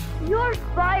You're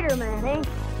Spider-Man, eh?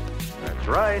 That's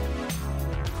right.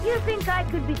 You think I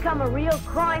could become a real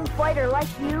crime fighter like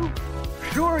you?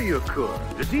 Sure you could.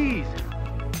 It's easy.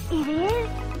 It is?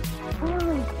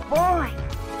 Oh, boy.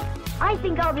 I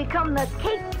think I'll become the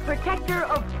cape protector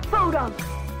of Podunk.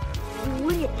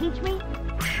 Will you teach me?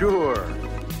 Sure.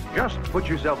 Just put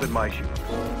yourself in my shoes.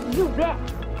 You bet.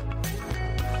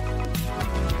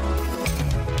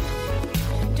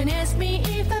 Don't ask me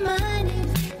if I'm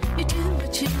honest. You do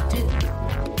what you do.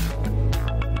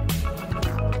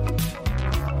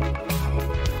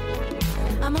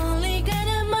 I'm only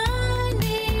gonna mind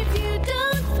if you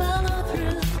don't follow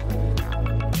through.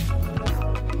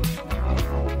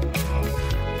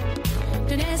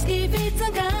 Don't ask if it's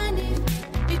unkind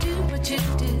if you do what you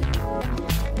do.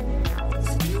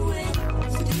 So do it,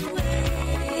 so do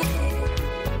it.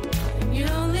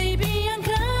 You'll only be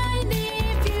unkind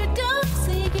if you don't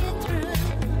see it through.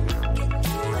 Get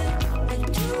to it,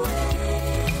 get to it.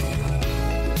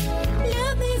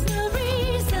 Love needs no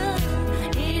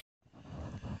reason.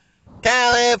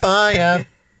 California,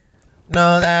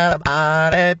 know that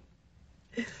about it.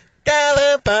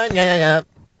 California,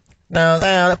 know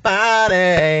that about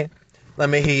it. Let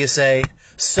me hear you say,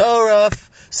 so rough,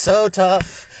 so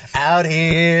tough, out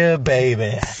here,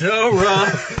 baby. So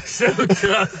rough, so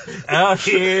tough, out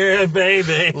here,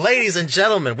 baby. Ladies and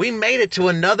gentlemen, we made it to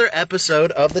another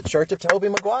episode of the Church of Tobey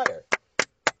Maguire.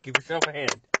 Give yourself a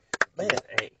hand. Man,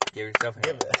 Hey, give yourself a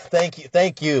hand. thank you.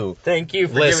 Thank you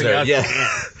for Listener, giving us yeah. a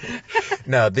hand.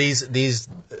 No, these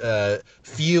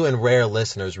few and rare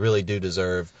listeners really do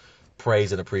deserve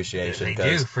praise and appreciation They do,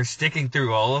 because for sticking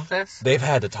through all of this. they've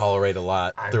had to tolerate a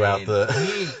lot throughout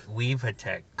We've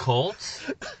attacked cults.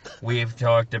 We've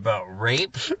talked about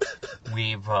rape.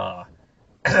 We've tried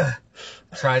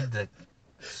to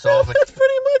solve That's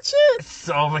pretty much it.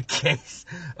 solve a case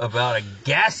about a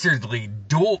dastardly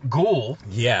ghoul.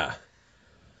 Yeah.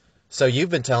 So you've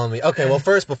been telling me. Okay, well,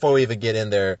 first, before we even get in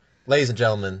there, ladies and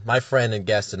gentlemen, my friend and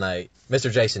guest tonight, Mr.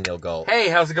 Jason Neal Gold. Hey,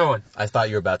 how's it going? I thought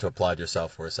you were about to applaud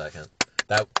yourself for a second.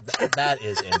 That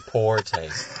is in poor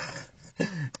taste.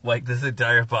 Like this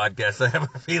entire podcast, I have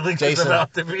a feeling it's Jason,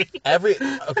 about to be.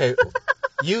 Okay,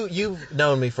 you've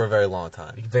known me for a very long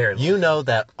time. Very long. You know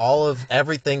that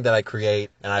everything that I create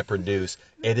and I produce,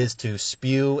 it is to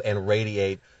spew and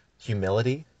radiate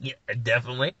humility, Yeah,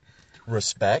 definitely.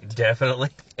 respect, Definitely.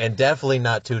 and definitely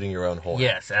not tooting your own horn.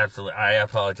 Yes, absolutely. I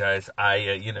apologize.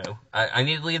 I need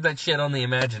to leave that shit on the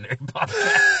imaginary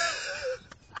podcast.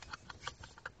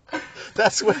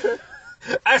 That's where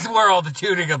That's where all the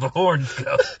tooting of the horns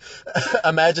go.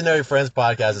 Imaginary Friends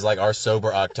podcast is like our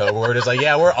sober October, where it's like,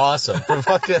 yeah, we're awesome for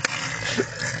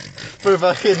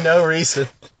fucking no reason.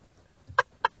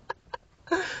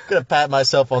 Gonna pat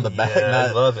myself on the back. Yeah,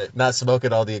 I love it. Not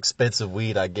smoking all the expensive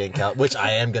weed I get in which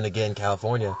I am gonna get in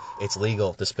California. It's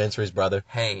legal. Dispensaries, brother.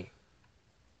 Hey,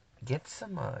 get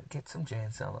some Jay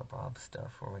and Silent Bob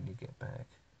stuff for when you get back.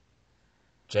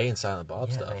 Jay and Silent Bob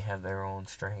Yeah, stuff. they have their own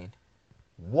strain.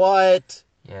 What?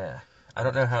 Yeah, I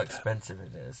don't know how expensive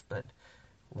it is, but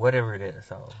whatever it is,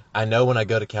 I know when I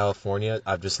go to California,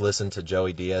 I've just listened to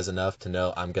Joey Diaz enough to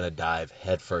know I'm gonna dive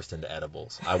headfirst into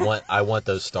edibles. I want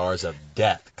those stars of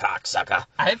death, cocksucker.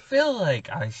 I feel like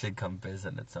I should come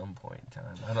visit at some point in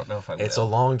time. I don't know if I will. It's a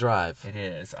long drive. It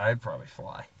is. I'd probably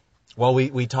fly. Well,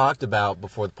 we talked about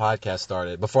before the podcast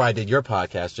started, before I did your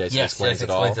podcast, Jason Explains It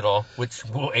All, which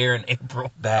will air in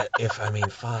April. that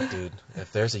fuck, dude,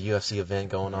 if there's a UFC event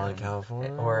going on in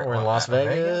California Or in Las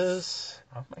Vegas, Vegas.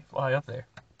 I might fly up there.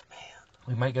 Man,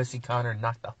 we might go see Conor and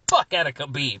knock the fuck out of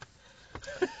Khabib.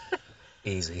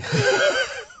 easy.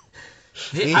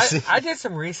 I did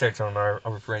some research on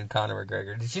our friend Conor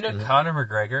McGregor. Did you know Conor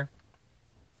McGregor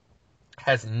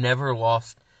has never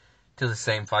lost to the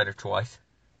same fighter twice?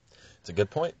 It's a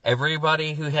good point.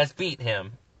 Everybody who has beat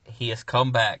him, he has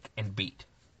come back and beat.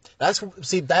 That's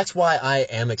why I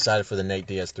am excited for the Nate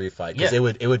Diaz 3 fight, because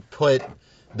Yeah. it would put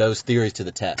those theories to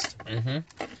the test. Mm-hmm.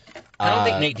 I don't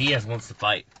think Nate Diaz wants to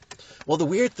fight. Well, the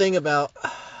weird thing about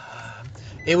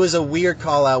it was a weird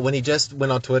call out when he just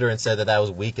went on Twitter and said that was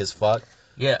weak as fuck.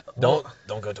 Yeah. Don't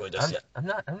go to it just yet. I'm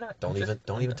not. Don't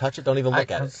even touch it. Don't even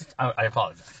look at it. I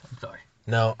apologize. I'm sorry.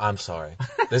 No, I'm sorry.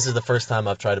 This is the first time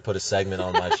I've tried to put a segment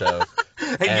on my show.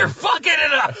 And you're fucking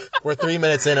it up! We're 3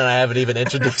 minutes in and I haven't even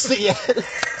introduced it yet.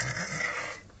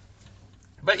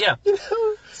 But yeah.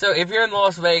 So if you're in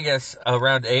Las Vegas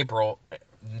around April,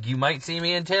 you might see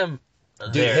me and Tim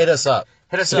Dude, there. hit us up.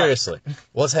 Hit us up. Seriously.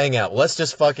 Let's hang out. Let's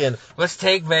just fucking... Let's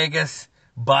take Vegas.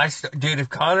 Dude, if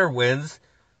Conor wins,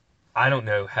 I don't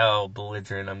know how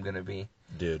belligerent I'm going to be.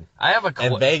 dude. I have a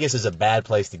And Vegas is a bad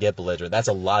place to get belligerent. That's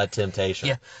a lot of temptation.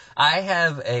 Yeah, I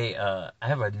have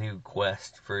a new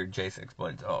quest for Jason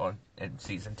Explains It All in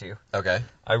season 2. Okay.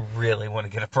 I really want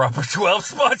to get a Proper 12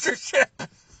 sponsorship.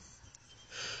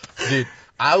 Dude,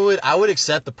 I would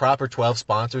accept the Proper 12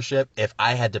 sponsorship if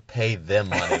I had to pay them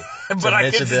money. But I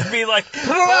could just be like,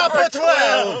 Proper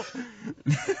 12!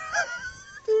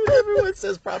 Dude, everyone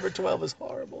says Proper 12 is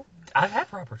horrible. I've had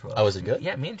Proper 12. Oh, was it good?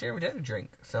 Yeah, me and Jeremy did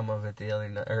drink some of it the other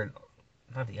night, or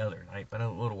not the other night, but a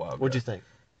little while ago. What'd you think?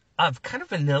 Kind of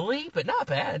vanilla-y, but not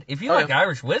bad. If you Okay. like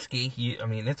Irish whiskey,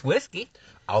 it's whiskey.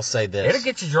 I'll say this. It'll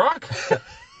get you drunk.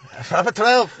 Proper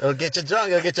 12. It'll get you drunk.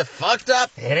 It'll get you fucked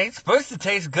up. It ain't supposed to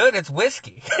taste good. It's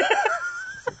whiskey.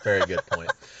 Very good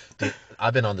point. Dude,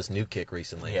 I've been on this new kick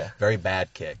recently. Yeah. Very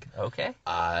bad kick. Okay.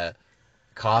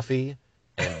 Coffee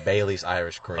and Bailey's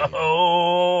Irish Cream.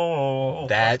 Oh.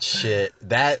 That shit,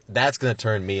 that's going to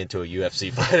turn me into a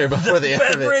UFC fighter before the end of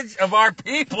it. Beverage of our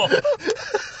people.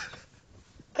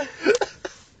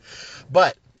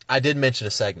 But I did mention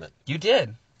a segment. You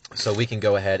did. So we can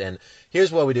go ahead and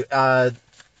here's what we do.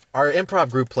 Our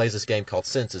improv group plays this game called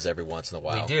Senses every once in a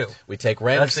while. We do. We take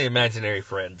random... That's the imaginary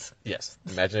friends. Yes.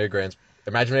 Imaginary crayons.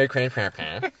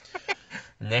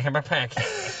 Nehemiah Pack.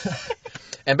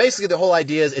 And basically the whole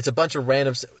idea is it's a bunch of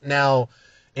random... Now,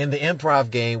 in the improv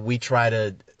game, we try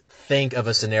to think of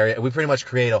a scenario. We pretty much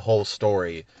create a whole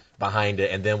story behind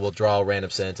it, and then we'll draw a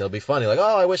random sentence. It'll be funny, like,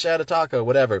 oh, I wish I had a taco,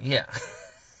 whatever. Yeah.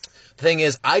 The thing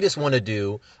is, I just want to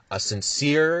do a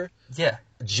sincere, Yeah.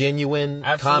 genuine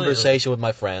Absolutely. conversation with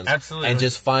my friends. Absolutely. And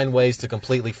just find ways to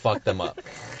completely fuck them up.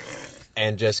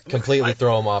 And just completely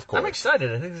throw them off course. I'm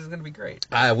excited. I think this is going to be great.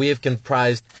 We have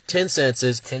comprised 10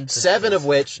 sentences, 10 7 of sentences.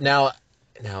 which, now,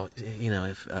 you know,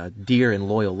 if dear and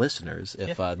loyal listeners,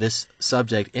 if this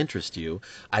subject interests you,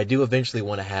 I do eventually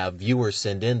want to have viewers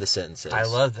send in the sentences. I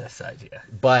love this idea.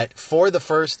 But for the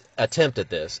first attempt at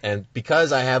this, and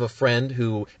because I have a friend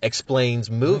who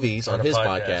explains movies on a his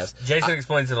podcast, Jason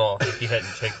Explains It All. If you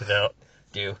hadn't checked it out,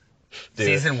 do. Dude.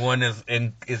 Season 1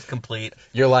 is complete.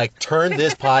 you're like, turn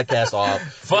this podcast off.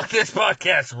 Fuck this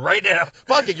podcast right now.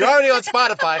 Fuck it, you're already on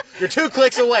Spotify. You're 2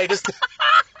 clicks away. Just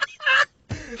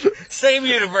Same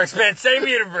universe, man. Same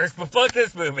universe. But fuck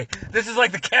this movie. This is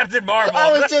like the Captain Marvel.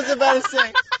 I was just about to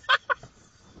say.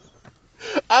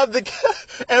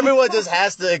 Everyone just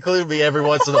has to include me every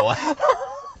once in a while.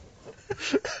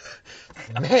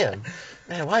 Man,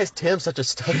 why is Tim such a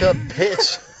stuck-up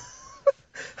bitch?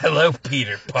 Hello,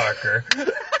 Peter Parker.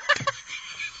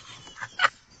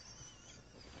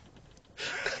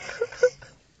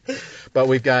 But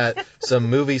we've got some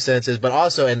movie sentences, but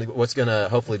also, and what's going to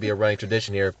hopefully be a running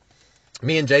tradition here,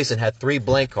 me and Jason had 3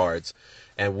 blank cards,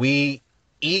 and we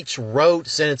each wrote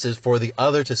sentences for the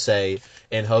other to say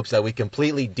in hopes that we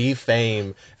completely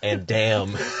defame and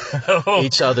damn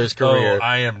each other's career. Oh,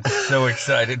 I am so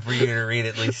excited for you to read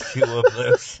at least 2 of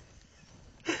those.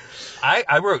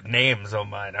 I wrote names on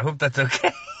mine. I hope that's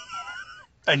okay.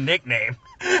 A nickname.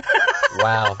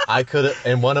 Wow, I could have,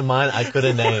 and one of mine I could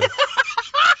have named.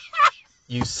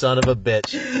 You son of a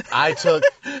bitch.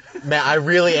 I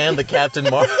really am the Captain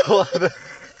Marvel.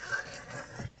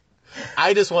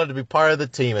 I just wanted to be part of the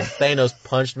team, and Thanos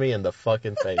punched me in the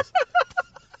fucking face.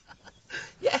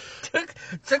 Yeah,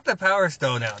 took the Power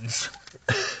Stone out.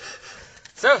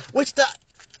 So,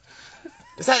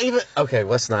 Is that even... Okay,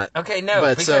 let's not... okay, no,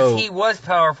 But because he was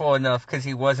powerful enough because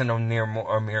he wasn't a mere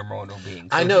mortal being.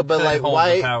 So I know, he but could like, hold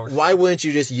the Power Stone. why wouldn't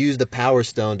you just use the Power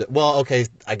Stone to... Well, okay,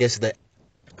 I guess that...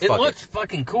 It fuck looked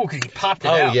fucking cool because he popped it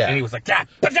Oh, out yeah. and he was like, "Da,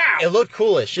 ba, da." It looked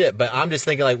cool as shit, but I'm just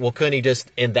thinking like, well, couldn't he just,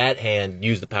 in that hand,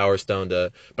 use the Power Stone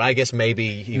to... But I guess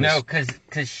maybe he was... No,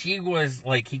 because she was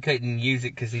like, he couldn't use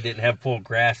it because he didn't have full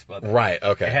grasp of it. Right,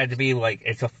 okay. It had to be like,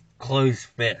 it's a closed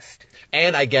fist.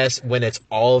 And I guess when it's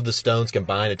all of the stones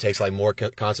combined, it takes like more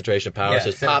concentration power. Yeah, so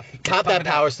just so pop that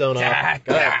Power Stone Da, off.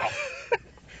 da.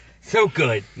 So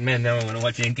good. Man, now I want to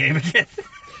watch Endgame again.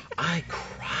 I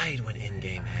cried when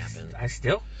Endgame happened. I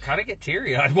still kind of get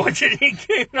teary-eyed watching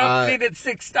Endgame. I've seen it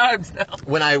 6 times now.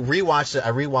 When I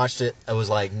rewatched it, it was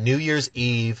like New Year's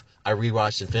Eve, I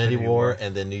rewatched Infinity War,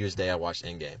 and then New Year's Day I watched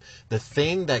Endgame. The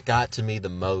thing that got to me the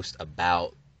most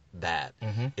about that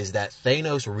is that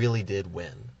Thanos really did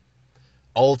win.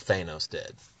 Old Thanos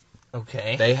did.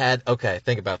 Okay.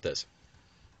 Think about this.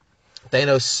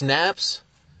 Thanos snaps.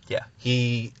 Yeah.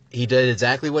 He did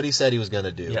exactly what he said he was going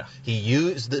to do. Yeah. He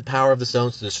used the power of the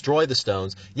stones to destroy the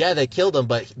stones. Yeah, they killed him,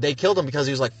 but they killed him because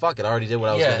he was like, fuck it, I already did what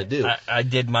I was going to do. I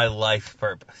did my life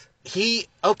purpose.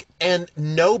 And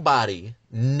nobody,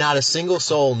 not a single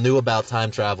soul knew about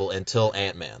time travel until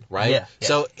Ant-Man, right? Yeah.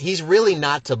 So he's really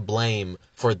not to blame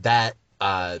for that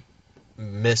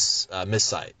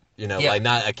missight. You know, Yeah. like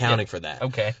not accounting Yeah. for that.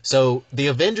 Okay. So the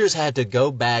Avengers had to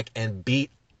go back and beat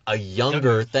a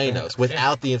younger Younger Thanos Thanos,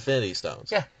 without the Infinity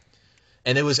Stones. Yeah.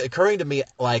 And it was occurring to me,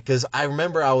 like, because I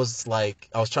remember I was trying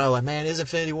to, like, man, is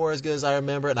Infinity War as good as I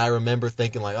remember? And I remember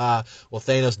thinking, like, well,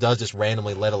 Thanos does just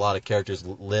randomly let a lot of characters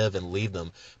live and leave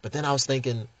them. But then I was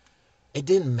thinking, it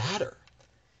didn't matter.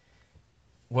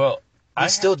 Well, He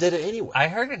still did it anyway. I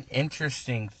heard an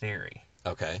interesting theory.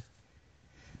 Okay.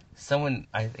 Someone,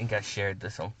 I think I shared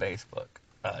this on Facebook.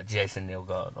 Jason Neil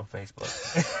God on Facebook.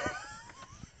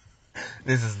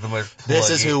 This is the most. This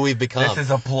is plug-in- who we've become. This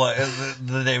is a plug.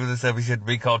 The name of this episode should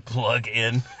be called Plug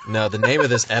In. No, the name of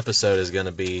this episode is going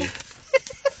to be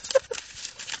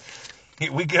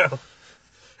Here we go.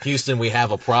 Houston, we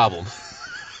have a problem.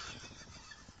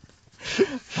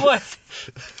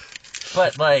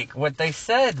 But like what they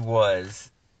said was,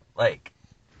 like,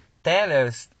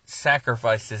 Thanos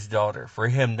sacrificed his daughter for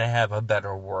him to have a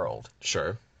better world.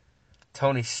 Sure.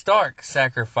 Tony Stark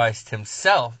sacrificed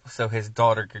himself so his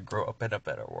daughter could grow up in a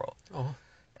better world. Oh.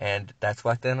 And that's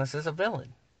why Thanos is a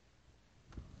villain.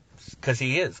 Because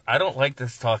he is. I don't like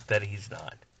this talk that he's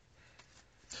not.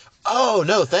 Oh,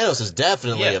 no, Thanos is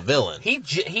definitely Yeah. a villain. He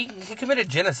committed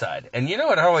genocide. And you know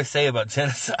what I always say about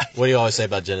genocide? What do you always say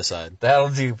about genocide? That'll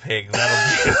do, pig.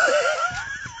 That'll do.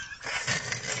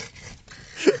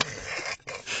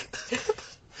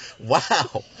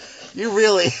 Wow. You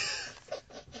really...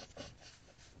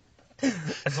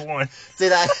 That's one.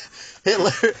 Did I...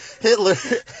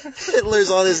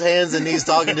 Hitler's on his hands and he's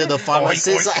talking to the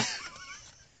pharmacist.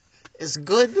 It's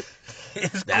good.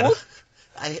 It's That- cool.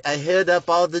 I hid up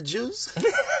all the Jews.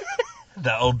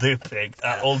 That'll do, pig.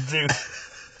 That'll do.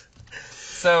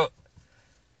 So,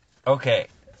 okay.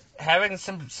 Having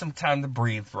some time to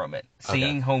breathe from it.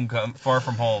 Seeing Far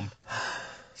From Home.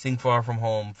 Seeing Far From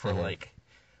Home for, like,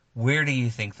 where do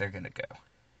you think they're going to go?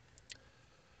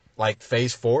 Like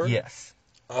phase 4? Yes.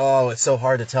 Oh, it's so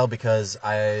hard to tell because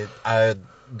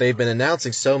they've been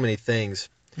announcing so many things.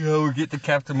 Yeah, we'll get to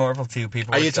Captain Marvel too.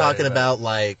 People Are you excited talking about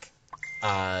like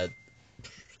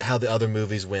how the other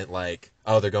movies went? Like,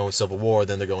 oh, they're going Civil War,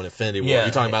 then they're going Infinity War. Yeah.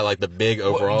 You're talking about like the big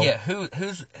Well, overall. yeah,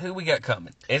 who we got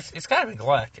coming? It's got to be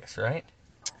Galactus, right?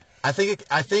 I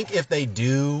think if they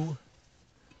do,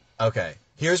 okay.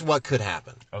 Here's what could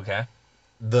happen. Okay.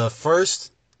 The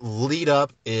first lead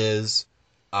up is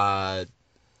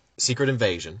Secret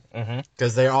Invasion. Mm-hmm.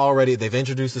 Because they've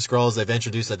introduced the Skrulls, they've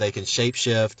introduced that they can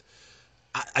shapeshift.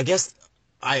 I guess,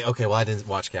 I didn't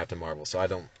watch Captain Marvel, so I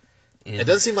don't, it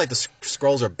doesn't seem like the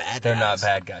Skrulls are bad They're guys. not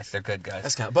bad guys. They're good guys.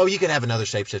 That's but you can have another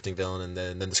shapeshifting villain, and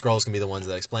then the Skrulls can be the ones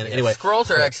that explain it. Yeah, Anyway, Skrulls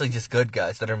are actually just good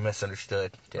guys that are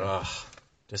misunderstood. dude.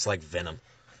 just like Venom.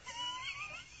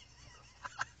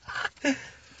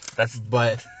 That's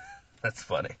But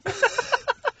funny.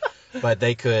 but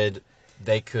they could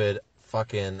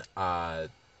fucking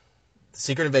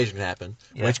Secret Invasion could happen,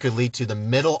 Yeah. which could lead to the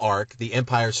middle arc, the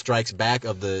Empire Strikes Back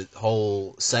of the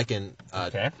whole second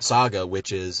saga,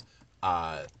 which is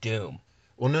Doom.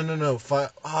 well, no.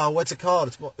 What's it called?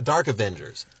 It's Dark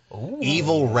Avengers. Ooh.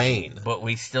 Evil Reign. But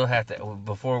we still have to,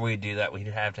 before we do that, we'd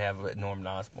have to have Norman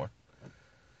Osborn.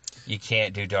 You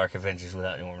can't do Dark Avengers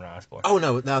without Norman Osborn. Oh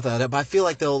no, not that. But I feel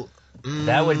like they'll.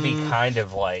 That would be kind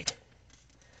of like,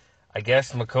 I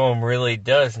guess McComb really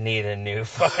does need a new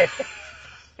fire.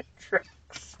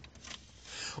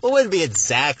 Well, it wouldn't be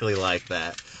exactly like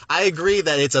that. I agree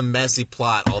that it's a messy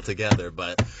plot altogether,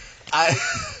 but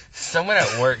Someone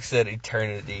at work said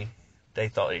Eternity. They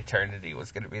thought Eternity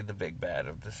was going to be the big bad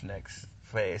of this next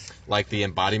phase. like the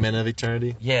embodiment of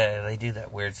eternity. Yeah, they do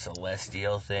that weird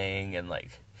celestial thing, and like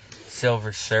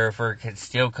Silver Surfer could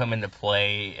still come into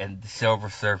play, and Silver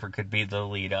Surfer could be the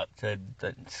lead up to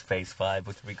the Phase 5,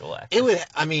 which would be Galactus. It would.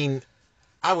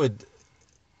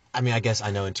 I guess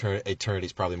I know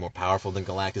Eternity's probably more powerful than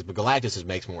Galactus, but Galactus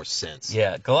makes more sense.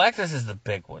 Yeah, Galactus is the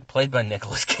big one, played by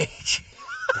Nicolas Cage.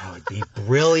 That would be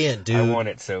brilliant, dude. I want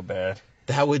it so bad.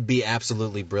 That would be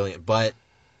absolutely brilliant, but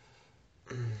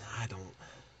I don't.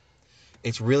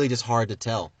 It's really just hard to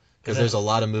tell because there's a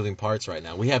lot of moving parts right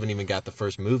now. We haven't even got the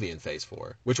first movie in Phase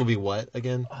 4, which will be what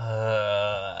again?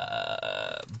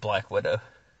 Black Widow.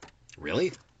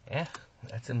 Really? Yeah,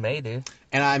 that's in May, dude.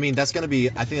 And I mean, I think that's gonna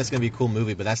be a cool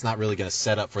movie, but that's not really gonna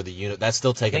set up for the unit. That's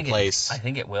still taking place. I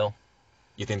think it will.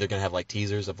 You think they're gonna have like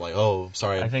teasers of like, oh,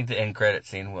 sorry. I think the end credit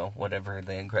scene will, whatever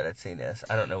the end credit scene is.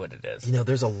 I don't know what it is. You know,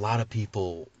 there's a lot of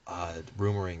people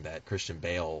rumoring that Christian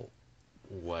Bale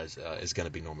is gonna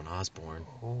be Norman Osborn.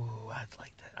 Ooh, I'd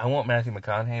like that. I want Matthew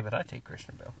McConaughey, but I'd take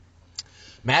Christian Bale.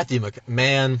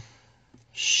 Man,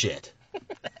 shit.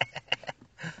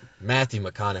 Matthew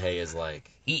McConaughey is like,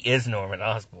 He is Norman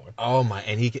Osborn. oh my,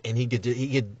 and he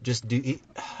could just do,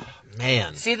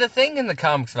 man. See, the thing in the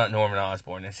comics about Norman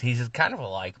Osborn is he's kind of a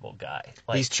likable guy.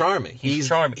 Like, He's charming. He's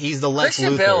charming. He's the Lex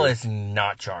Christian Luthor. Bale is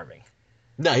not charming.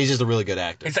 No, he's just a really good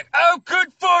actor. He's like, oh, good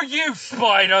for you,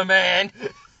 Spider-Man.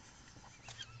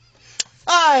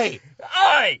 Hey,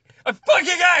 I'm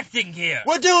fucking acting here.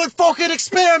 we're doing fucking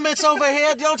experiments over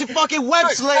here. Don't you fucking web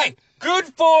sling. Hey, good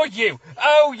for you.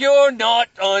 Oh, you're not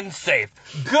unsafe.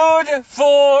 Good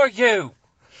for you.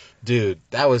 Dude,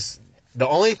 that was the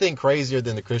only thing crazier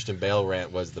than the Christian Bale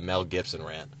rant was the Mel Gibson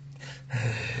rant.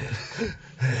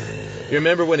 You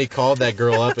remember when he called that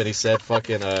girl up and he said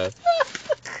fucking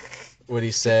what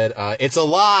he said, it's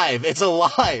alive, it's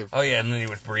alive. Oh, yeah, and then he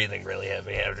was breathing really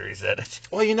heavy after he said it.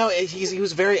 Well, you know, he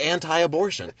was very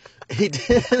anti-abortion. He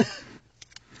did.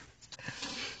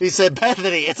 He said,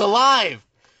 Bethany, it's alive.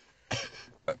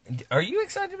 Are you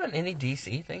excited about any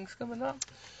DC things coming up?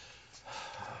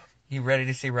 You ready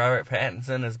to see Robert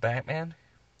Pattinson as Batman?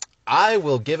 I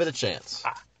will give it a chance.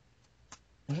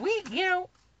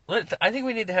 I think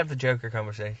we need to have the Joker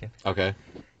conversation. Okay.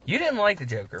 You didn't like the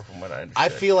Joker, from what I understood. I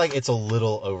feel like it's a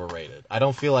little overrated. I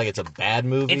don't feel like it's a bad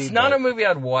movie. It's not a movie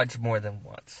I'd watch more than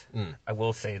once. Mm. I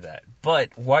will say that.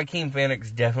 But Joaquin Phoenix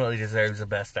definitely deserves the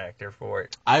best actor for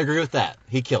it. I agree with that.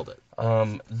 He killed it.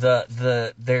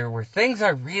 There were things I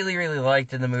really, really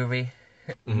liked in the movie.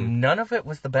 Mm-hmm. None of it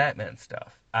was the Batman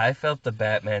stuff. I felt the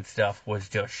Batman stuff was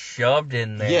just shoved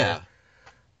in there.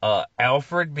 Yeah.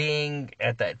 Alfred being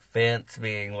at that fence,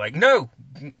 being like, no,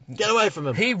 Get away from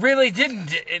him. he really didn't.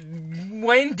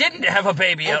 Wayne didn't have a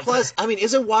baby And outside. plus, I mean,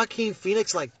 isn't Joaquin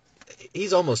Phoenix like,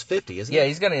 he's almost 50, isn't Yeah, he?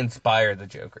 he's going to inspire the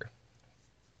Joker.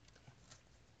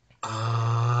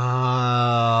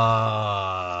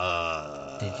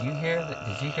 Did you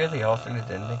hear the alternate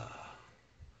ending?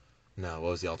 No,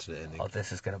 what was the alternate ending? Oh,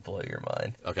 this is going to blow your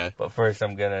mind. Okay. But first,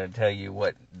 I'm going to tell you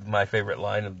what my favorite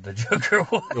line of the Joker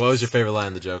was. What was your favorite line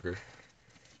of the Joker?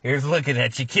 Here's looking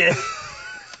at you, kid.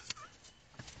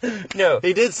 No.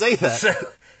 He did say that. So,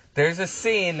 there's a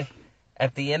scene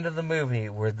at the end of the movie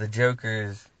where the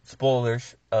Joker's,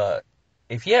 spoilers,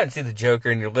 if you haven't seen the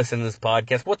Joker and you're listening to this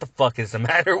podcast, what the fuck is the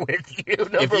matter with you?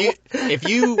 If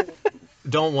you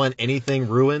don't want anything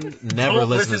ruined, never Don't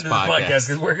listen to this podcast.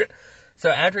 'cause so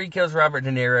after he kills Robert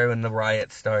De Niro and the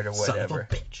riots start or Son of a whatever,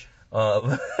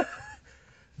 bitch.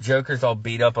 Joker's all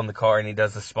beat up on the car and he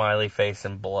does the smiley face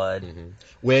and blood. Mm-hmm.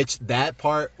 Which, that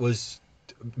part was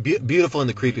beautiful in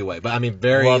the creepy way. But, I mean,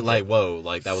 very, Loved like, it. whoa,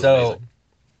 like, that was So, amazing.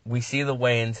 we see the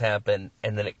Wayans happen,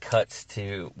 and then it cuts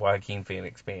to Joaquin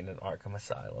Phoenix being in Arkham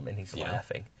Asylum, and he's Yeah.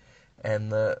 laughing.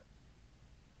 And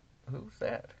who's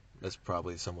that? That's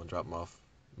probably someone dropping off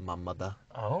my mother.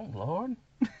 Oh, Lord.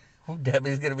 Oh,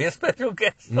 Debbie's going to be a special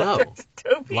guest. No.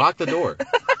 Toby. Lock the door.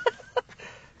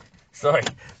 Sorry.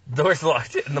 Door's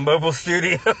locked in the mobile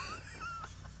studio.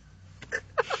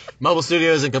 Mobile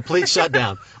studio is in complete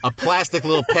shutdown. A plastic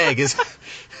little peg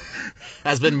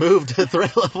has been moved to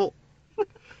threat level.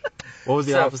 What was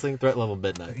the So- office thing? Threat level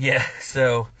midnight. Yeah,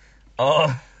 so,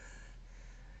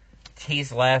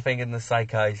 he's laughing, and the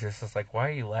psychiatrist is like, why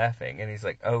are you laughing? And he's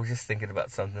like, oh, just thinking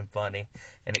about something funny.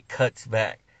 And it cuts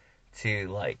back to,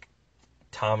 like,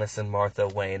 Thomas and Martha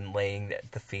Wayne laying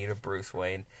at the feet of Bruce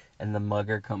Wayne, and the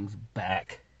mugger comes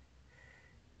back,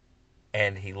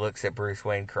 and he looks at Bruce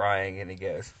Wayne crying, and he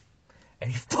goes,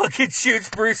 and he fucking shoots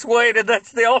Bruce Wayne, and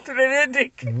that's the alternate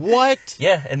ending. What?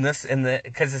 Yeah,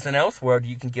 because it's an Elseworld,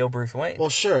 you can kill Bruce Wayne. Well,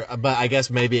 sure, but I guess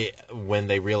maybe when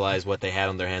they realized what they had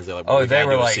on their hands, they're like, Oh, we they gotta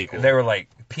were do a like,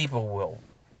 sequel. people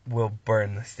will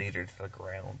burn this theater to the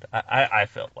ground. I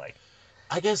felt like.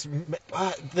 I guess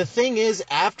the thing is,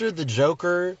 after the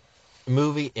Joker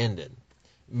movie ended,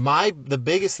 the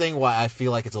biggest thing why I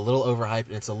feel like it's a little overhyped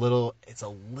and it's a little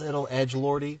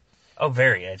edgelordy Oh,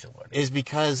 very edgelord. is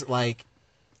because, like,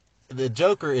 the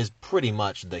Joker is pretty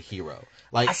much the hero.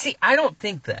 Like, I don't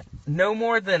think that. No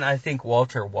more than I think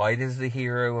Walter White is the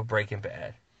hero of Breaking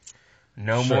Bad.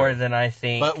 No Sure. more than I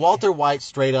think. but Walter White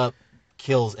straight up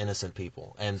kills innocent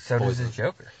people and so does poisons the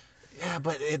Joker. Yeah,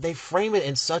 but they frame it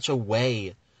in such a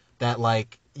way that,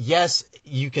 like, yes,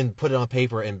 you can put it on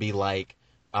paper and be like,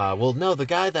 well, no, the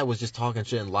guy that was just talking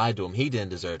shit and lied to him, he didn't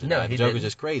deserve to No, die. The he Joker's didn't.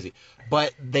 just crazy.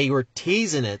 But they were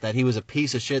teasing it that he was a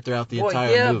piece of shit throughout the Well,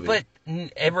 entire yeah, movie. but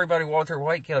everybody Walter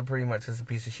White killed pretty much is a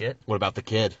piece of shit. What about the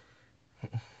kid?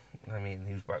 I mean,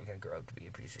 he was probably going to grow up to be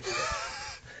a piece of shit.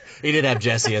 He did have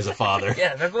Jesse as a father.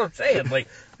 Yeah, that's what I'm saying. Like,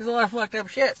 there's a lot of fucked up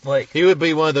shit. Like, He would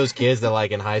be one of those kids that,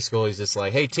 like, in high school, he's just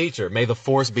like, hey, teacher, may the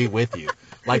force be with you.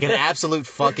 Like an absolute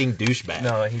fucking douchebag.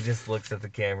 no, he just looks at the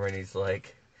camera and he's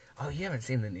like, Oh, you haven't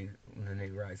seen the new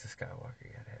Rise of Skywalker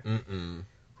yet, have you? Mm-mm.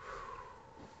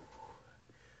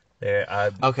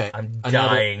 I'm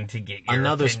dying to get your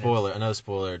Another opinion.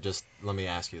 spoiler. Just let me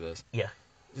ask you this. Yeah.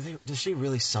 Does she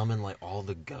really summon like all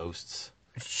the ghosts?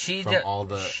 She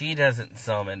She doesn't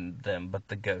summon them, but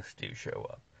the ghosts do show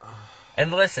up.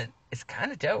 And listen, it's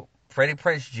kind of dope. Freddie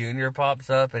Prinze Jr. pops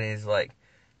up, and he's like,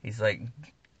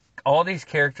 all these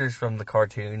characters from the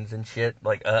cartoons and shit.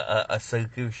 Like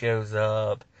Ahsoka shows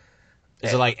up.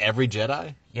 Is it like every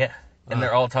Jedi? Yeah. And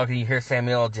they're all talking. You hear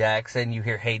Samuel L. Jackson. You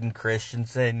hear Hayden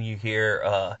Christensen. You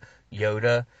hear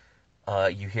Yoda.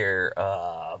 You hear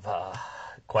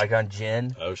Qui-Gon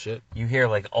Jinn. Oh shit. You hear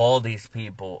like all these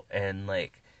people, and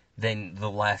like then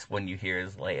the last one you hear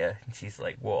is Leia, and she's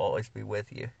like, "We'll always be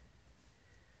with you."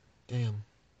 Damn.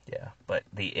 Yeah, but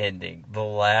the ending, the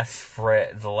last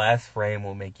frame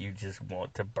will make you just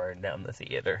want to burn down the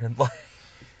theater. And like,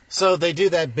 So they do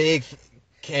that big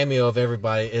cameo of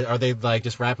everybody. Are they like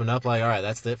just wrapping up? Like, all right,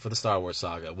 that's it for the Star Wars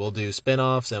saga. We'll do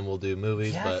spin-offs and we'll do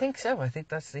movies. yeah, but I think so. I think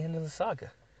that's the end of the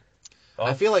saga.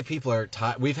 I feel like people are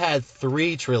tired. We've had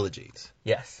 3 trilogies.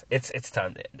 Yes, it's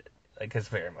time to end it. Like, it's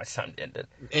very much time to end it.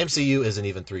 MCU isn't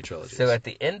even 3 trilogies. So at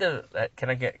the end of that,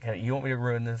 you want me to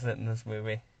ruin this in this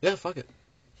movie? Yeah, fuck it.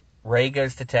 Rey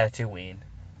goes to Tatooine.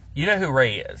 You know who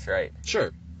Rey is, right?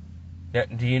 Sure.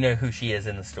 Do you know who she is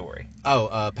in the story?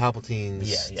 Oh,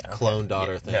 Palpatine's clone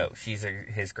daughter thing. No, she's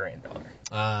his granddaughter.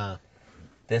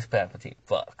 This Palpatine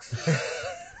fucks.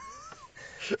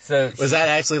 So was that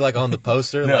actually like on the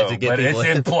poster? No, like, to get but people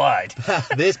it's implied.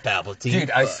 This Palpatine Dude,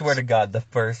 fucks. I swear to God, the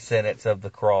first sentence of the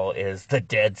crawl is, "The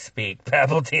dead speak.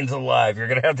 Palpatine's alive. You're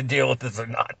gonna have to deal with this or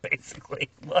not," basically.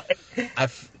 Like, I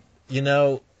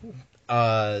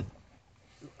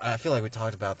feel like we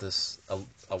talked about this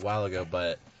a while ago,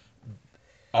 but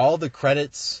all the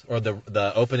credits or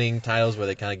the opening titles where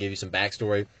they kind of give you some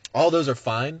backstory, all those are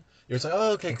fine. You're just like,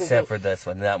 oh, okay, cool. Except for this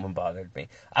one. That one bothered me.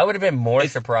 I would have been more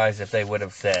surprised if they would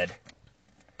have said,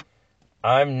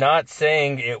 "I'm not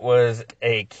saying it was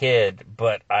a kid,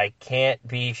 but I can't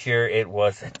be sure it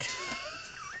wasn't."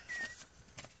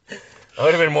 I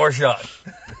would have been more shocked.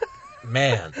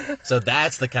 Man, so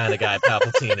that's the kind of guy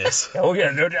Palpatine is. Oh,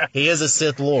 yeah, no doubt. He is a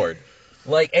Sith Lord.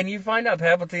 Like, and you find out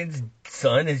Palpatine's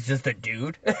son is just a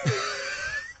dude.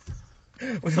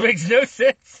 Which makes no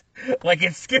sense. Like,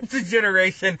 it skips a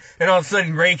generation, and all of a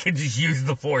sudden Rey can just use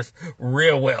the Force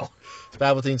real well.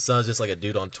 Palpatine's son's just like a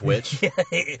dude on Twitch. Yeah,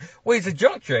 well, he's a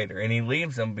junk trader, and he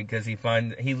leaves him because he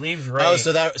leaves Rey. Oh,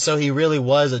 so he really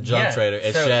was a junk trader.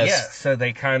 It's so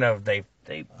they kind of they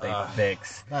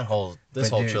fix this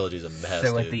whole trilogy's a mess.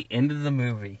 So dude. at the end of the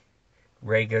movie,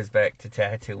 Rey goes back to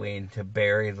Tatooine to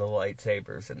bury the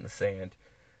lightsabers in the sand.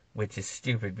 Which is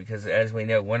stupid because, as we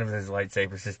know, one of his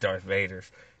lightsabers is Darth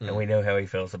Vader's, and we know how he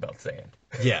feels about sand.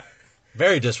 Yeah,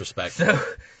 very disrespectful. So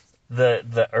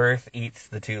the Earth eats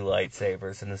the 2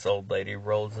 lightsabers, and this old lady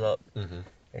rolls up, and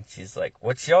she's like,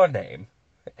 "What's your name?"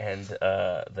 And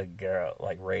the girl,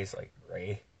 like, Rey's like,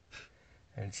 "Rey,"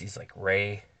 and she's like,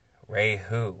 "Rey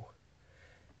who?"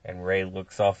 And Rey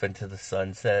looks off into the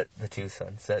sunset, the 2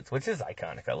 sunsets, which is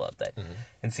iconic. I love that,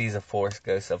 and sees a Force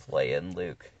ghost of Leia and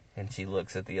Luke. And she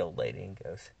looks at the old lady and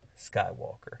goes,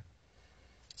 "Skywalker."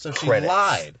 So she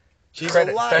lied. She's a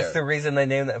liar. That's the reason they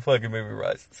named that fucking movie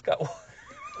Rise of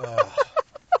Skywalker.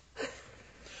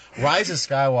 Rise of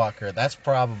Skywalker, that's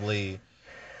probably...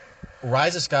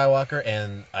 Rise of Skywalker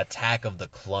and Attack of the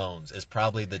Clones is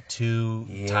probably the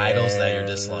 2 titles that you're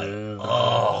just like,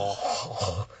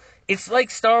 oh. It's like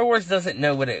Star Wars doesn't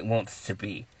know what it wants to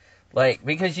be. Like,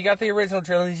 because you got the original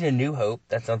trilogy and New Hope.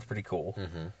 That sounds pretty cool.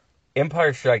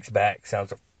 Empire Strikes Back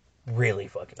sounds really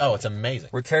fucking cool. Oh, it's amazing.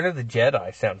 Return of the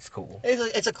Jedi sounds cool.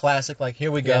 It's a classic. Like,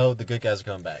 here we go. The good guys are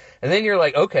coming back. And then you're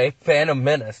like, okay, Phantom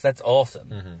Menace. That's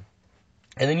awesome.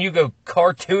 And then you go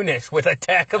cartoonish with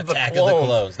Attack of the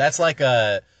Clones. That's like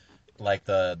the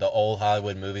old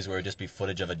Hollywood movies where it would just be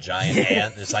footage of a giant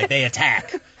ant. It's like, they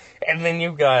attack. And then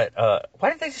you've got, why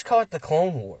did they just call it the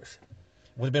Clone Wars?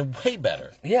 Would have been way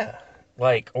better. Yeah.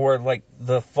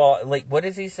 The fall, like, what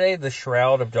does he say? The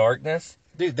Shroud of Darkness?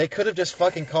 Dude, they could have just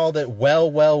fucking called it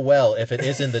well, if it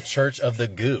isn't the Church of the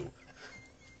Goo.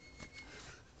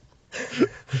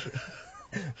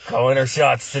 Calling her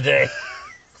shots today.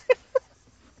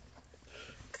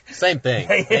 Same thing.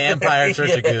 The Empire and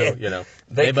Church of Goo, you know.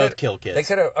 They both kill kids. They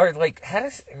could have, or like, how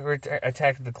does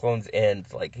Attack of the Clones end?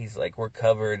 Like, he's like, we're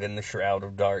covered in the Shroud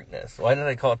of Darkness. Why do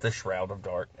they call it the Shroud of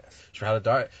Darkness? Shroud of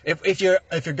Darkness. If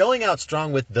you're going out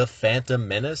strong with the Phantom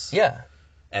Menace, yeah,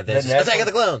 and then Attack of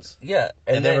the Clones, yeah,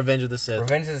 and then Revenge of the Sith,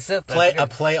 a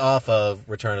play off of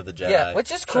Return of the Jedi, yeah,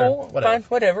 which is cool, sure, whatever. fine,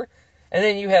 whatever. And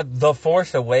then you have The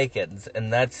Force Awakens,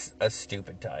 and that's a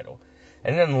stupid title.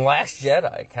 And then Last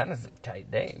Jedi, kind of a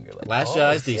tight name. You're like, Last oh,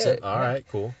 Jedi's shit. decent. All right,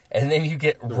 cool. And then you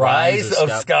get Rise of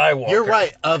Skywalker. You're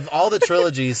right. Of all the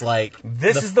trilogies, like,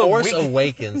 This The is the Force weak-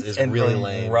 Awakens is and really then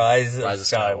lame. Rise of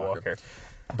Skywalker.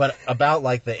 But about,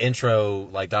 like, the intro,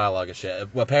 like, dialogue and shit,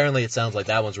 apparently it sounds like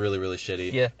that one's really, really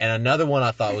shitty. Yeah. And another one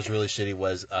I thought was really shitty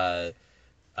was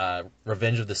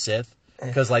Revenge of the Sith.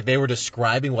 Because, like, they were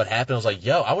describing what happened. I was like,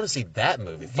 yo, I want to see that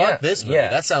movie. Fuck this movie.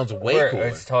 That sounds way Where cooler.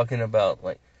 It's talking about,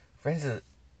 like, Revenge of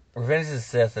the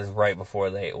Sith is right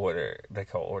before they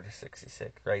call Order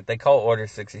 66, right? They call Order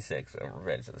 66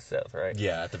 Revenge of the Sith, right?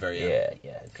 Yeah, at the very end.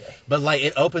 Yeah, okay. But, like,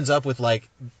 it opens up with, like,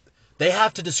 they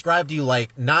have to describe to you,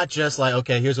 like, not just like,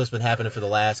 okay, here's what's been happening for the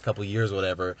last couple of years or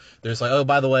whatever. There's like, oh,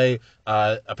 by the way,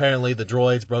 apparently the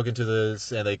droids broke into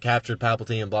this and they captured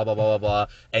Palpatine and blah, blah, blah, blah, blah.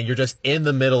 And you're just in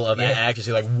the middle of that action.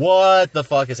 So you're like, what the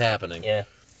fuck is happening? Yeah.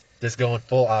 Just going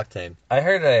full octane. I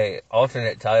heard a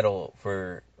alternate title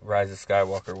for Rise of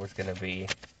Skywalker was going to be,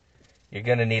 you're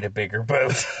going to need a bigger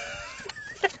boat.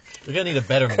 You're going to need a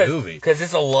better movie. Because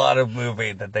it's a lot of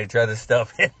movie that they try to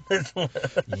stuff in this one.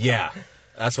 Yeah.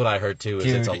 That's what I heard too, is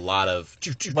it's a lot of...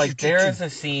 Like, there is a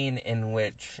scene in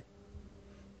which,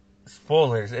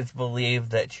 spoilers, it's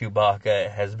believed that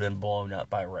Chewbacca has been blown up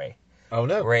by Rey. Oh,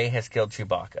 no. Rey has killed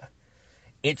Chewbacca.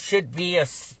 It should be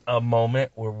a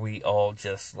moment where we all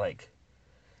just, like,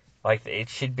 it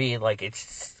should be, like,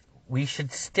 we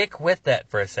should stick with that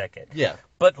for a second. Yeah.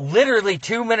 But literally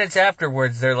 2 minutes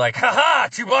afterwards, they're like, haha,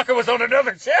 Chewbacca was on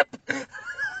another ship!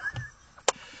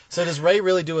 So does Rey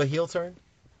really do a heel turn?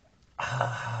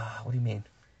 What do you mean?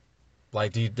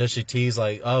 Like, does she tease,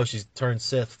 like, oh, she's turned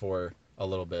Sith for a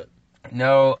little bit?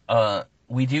 No,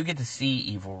 we do get to see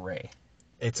evil Rey.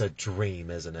 It's a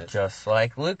dream, isn't it? Just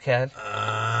like Luke had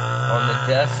on the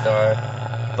Death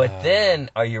Star. But then,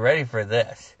 are you ready for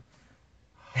this?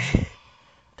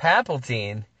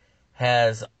 Palpatine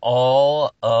has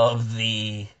all of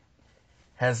the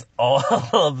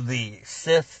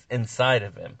Sith inside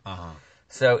of him. Uh-huh.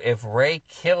 So if Rey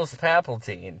kills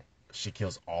Palpatine, She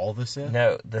kills all the Sith?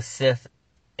 no, the Sith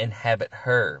inhabit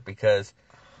her because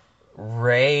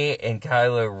Rey and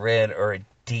Kylo Ren are a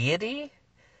deity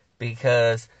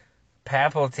because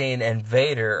Palpatine and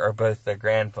Vader are both their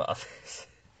grandfathers.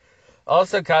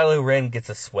 Also, Kylo Ren gets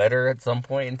a sweater at some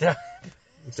point in time.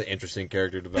 It's an interesting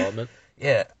character development.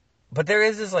 Yeah, but there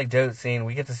is this like dope scene.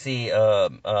 We get to see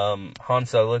Han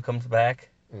Solo comes back,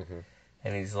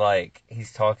 and he's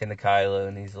talking to Kylo,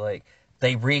 and he's like,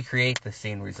 they recreate the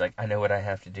scene where he's like, I know what I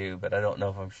have to do, but I don't know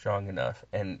if I'm strong enough.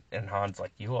 And Han's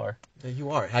like, you are. Yeah,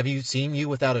 you are. Have you seen you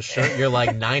without a shirt? You're like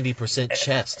 90%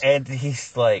 chest. And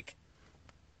he's like,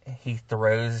 he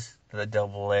throws the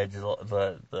double edge,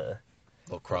 the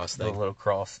Little cross the thing. little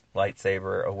cross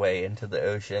lightsaber away into the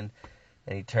ocean,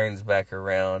 and he turns back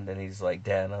around and he's like,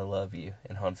 Dad, I love you.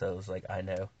 And Han Solo's like, I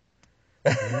know.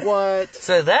 What?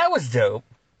 So that was dope.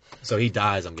 So he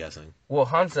dies, I'm guessing. Well,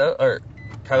 Han Solo, or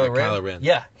Kylo Ren. Kylo Ren.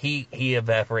 Yeah, he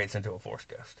evaporates into a Force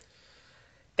ghost.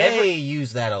 They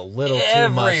use that a little too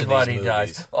much in these Everybody movies.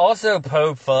 dies. Also,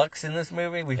 Poe fucks in this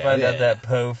movie. We find out that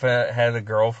Poe had a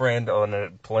girlfriend on a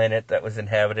planet that was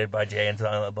inhabited by Jay and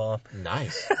Silent Bob,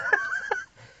 Nice.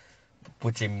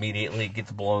 which immediately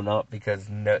gets blown up because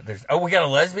we got a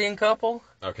lesbian couple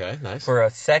Okay, nice. for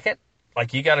a second.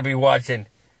 Like, you got to be watching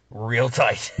real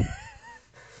tight.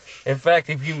 In fact,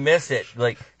 if you miss it,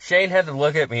 like, Shane had to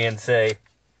look at me and say,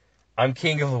 I'm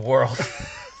king of the world.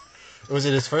 Was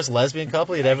it his first lesbian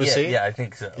couple you'd ever seen? Yeah, I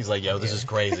think so. He's like, yo, this is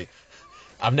crazy.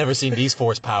 I've never seen these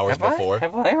Force powers before.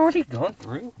 Have I already gone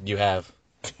through You have.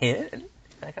 10?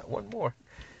 I got one more.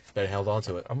 Better held on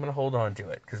to it. I'm gonna hold on to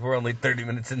it because we're only 30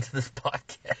 minutes into this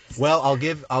podcast. Well,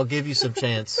 I'll give you some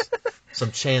chances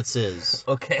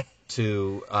Okay.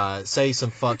 to say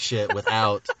some fuck shit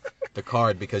without the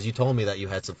card because you told me that you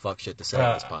had some fuck shit to say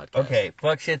on this podcast. Okay,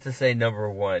 fuck shit to say. Number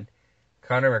one,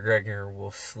 Conor McGregor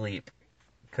will sleep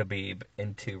Khabib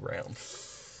in 2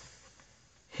 rounds.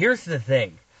 Here's the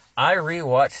thing. I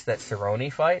rewatched that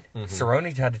Cerrone fight.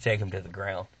 Cerrone tried to take him to the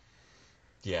ground.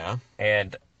 Yeah.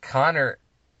 And Conor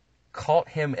caught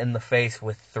him in the face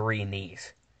with 3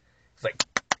 knees. It's like,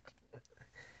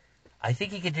 I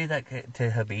think he could do that to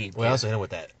Khabib. We also hit him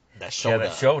with that shoulder. Yeah,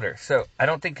 that shoulder. So I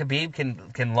don't think Khabib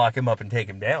can lock him up and take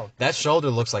him down. That shoulder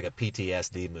looks like a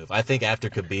PTSD move. I think after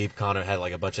Khabib, Conor had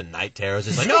like a bunch of night terrors.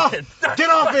 He's like, no, get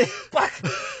off me.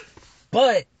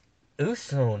 But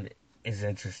Usyk is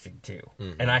interesting too.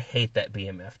 And I hate that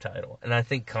BMF title. And I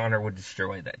think Conor would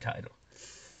destroy that title.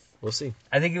 We'll see.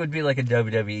 I think it would be like a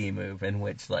WWE move in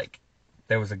which like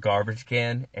there was a garbage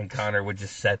can and Conor would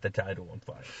just set the title on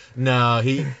fire. No,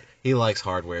 He likes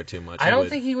hardware too much. I don't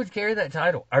think he would carry that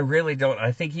title. I really don't.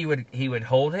 I think he would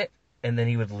hold it and then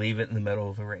he would leave it in the middle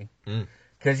of the ring.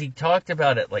 Because he talked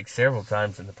about it like several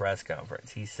times in the press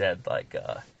conference. He said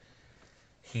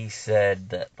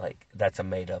that like that's a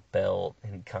made up belt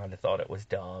and he kind of thought it was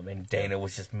dumb and Dana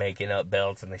was just making up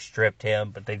belts and they stripped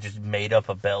him, but they just made up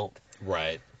a belt.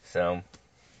 Right. So.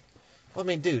 Well, I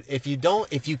mean, dude, if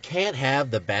you can't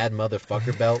have the bad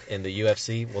motherfucker belt in the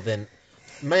UFC, well then,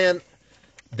 man,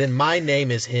 then my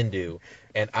name is Hindu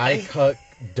and I cook,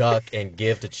 duck, and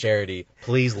give to charity.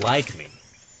 Please like me.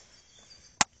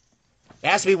 It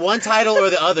has to be one title or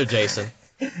the other, Jason.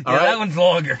 All right? That one's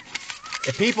longer.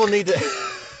 If people need to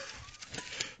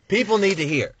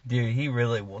hear. Dude, he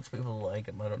really wants people to like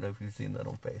him. I don't know if you've seen that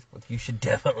on Facebook. You should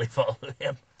definitely follow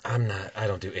him. I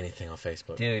don't do anything on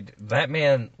Facebook. Dude, that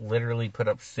man literally put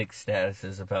up 6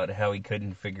 statuses about how he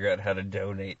couldn't figure out how to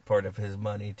donate part of his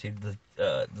money to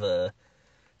the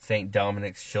St.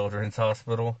 Dominic's Children's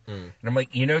Hospital. And I'm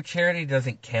like, charity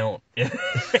doesn't count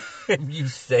if you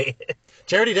say it.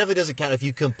 Charity definitely doesn't count if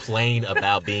you complain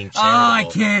about being charitable. Oh, I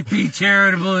can't be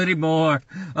charitable anymore.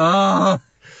 Oh.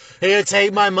 Here,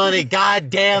 take my money. God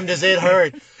damn, does it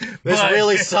hurt. This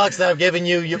really sucks that I'm giving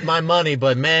you my money,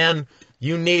 but man,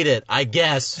 you need it, I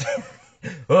guess.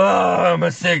 Oh, I'm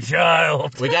a sick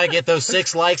child. We gotta get those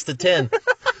 6 likes to 10.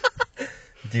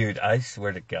 Dude, I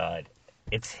swear to God,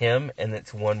 it's him and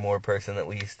it's one more person that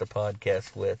we used to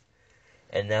podcast with,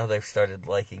 and now they've started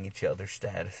liking each other's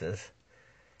statuses.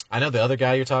 I know the other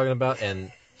guy you're talking about,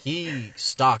 and he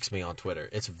stalks me on Twitter.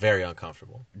 It's very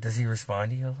uncomfortable. Does he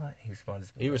respond to you a lot? He responds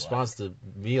to me He responds to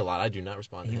me a lot. I do not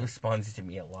respond to him. He responds to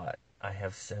me a lot. I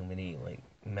have so many,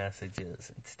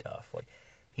 messages and stuff. Like,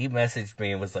 he messaged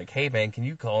me and was like, hey, man, can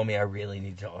you call me? I really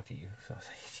need to talk to you. So I was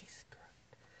like, Jesus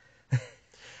Christ.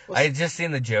 I had just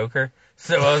seen The Joker,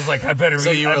 so I was like, I better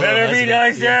be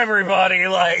nice to everybody.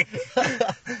 Like,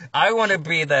 I want to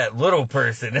be that little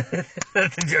person.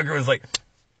 The Joker was like,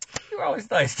 you're always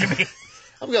nice to me.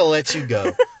 I'm going to let you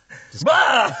go.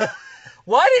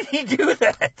 Why did he do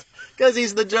that? Because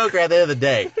he's the Joker at the end of the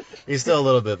day. He's still a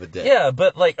little bit of a dick. Yeah,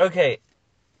 but, okay,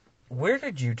 where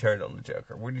did you turn on the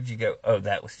Joker? Where did you go, oh,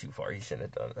 that was too far. He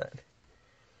shouldn't have done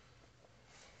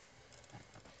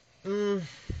that.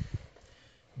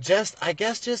 I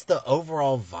guess the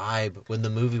overall vibe when the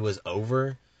movie was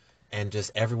over and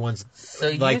just everyone's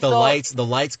the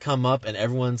lights come up and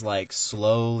everyone's like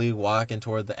slowly walking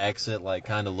toward the exit, like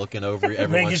kind of looking over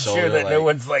everyone's shoulder. Making sure that no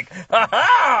one's like, ha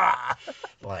ha!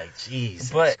 Like,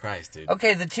 Jesus Christ, dude.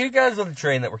 Okay, the 2 guys on the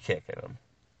train that were kicking him.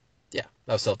 Yeah,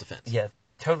 that was self-defense. Yeah,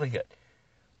 totally good.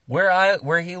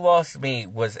 Where he lost me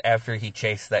was after he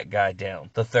chased that guy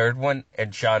down. The 3rd one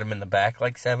and shot him in the back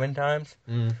like 7 times.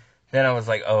 Then I was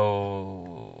like,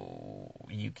 oh,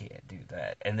 you can't do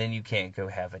that. And then you can't go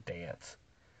have a dance.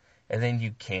 And then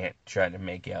you can't try to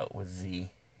make out with Z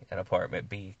in apartment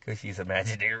B because she's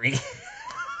imaginary.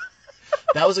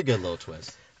 That was a good little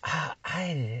twist. I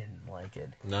didn't like it.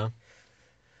 No?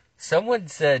 Someone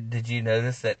said, did you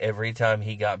notice that every time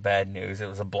he got bad news, it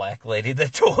was a black lady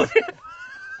that told him?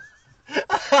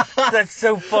 That's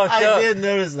so fucked up. I did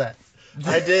notice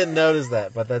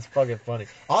that. But that's fucking funny.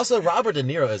 Also, Robert De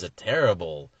Niro is a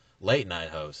terrible late night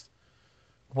host.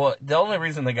 Well, the only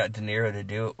reason they got De Niro to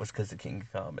do it was because of King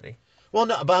of Comedy. Well,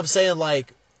 no, but I'm saying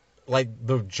like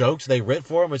the jokes they writ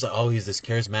for him was like, oh, he's this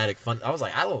charismatic, fun. I was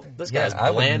like, this guy's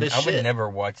bland as shit. I would never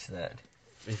watch that.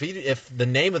 If the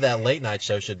name of that late night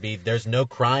show should be "There's No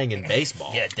Crying in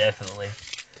Baseball." Yeah, definitely.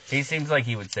 He seems like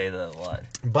he would say that a lot.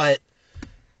 But,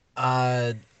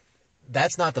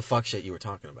 that's not the fuck shit you were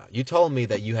talking about. You told me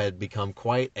that you had become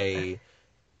quite a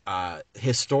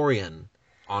historian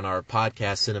on our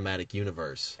podcast cinematic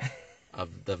universe of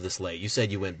this late. You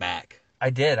said you went back. I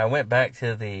did. I went back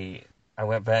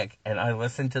and I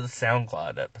listened to the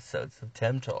SoundCloud episodes of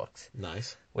Tim Talks.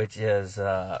 Nice. Which is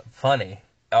funny.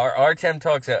 Our Tim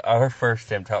Talks, our first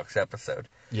Tim Talks episode.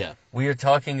 Yeah. We were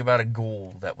talking about a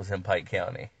ghoul that was in Pike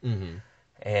County. Mm-hmm.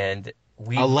 And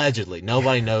allegedly.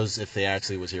 Nobody knows if they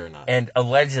actually was here or not. And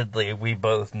allegedly, we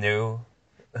both knew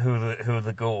who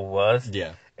the ghoul was.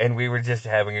 Yeah. And we were just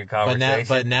having a conversation.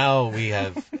 But now we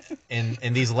have,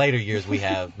 in these later years, we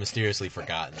have mysteriously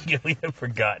forgotten. Yeah, we have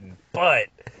forgotten. But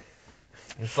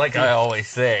it's like I always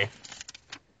say,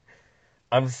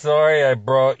 I'm sorry I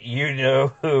brought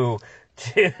you-know-who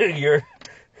to your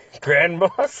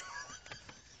grandma's.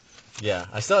 Yeah,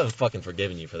 I still haven't fucking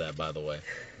forgiven you for that, by the way.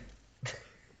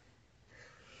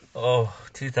 Oh,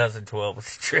 2012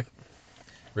 was a trip.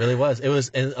 Really was. It was,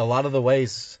 in a lot of the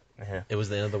ways, Yeah. It was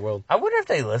the end of the world. I wonder if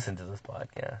they listen to this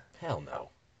podcast. Hell no.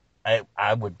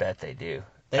 I would bet they do.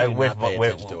 They do with, not pay with,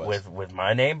 attention to us. with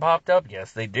my name popped up,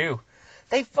 yes, they do.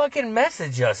 They fucking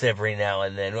message us every now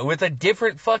and then with a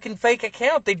different fucking fake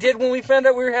account. They did when we found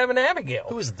out we were having Abigail.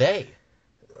 Who is they?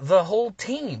 The whole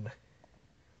team.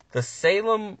 The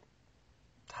Salem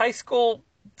High School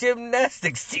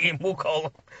gymnastics team, we'll call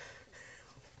them.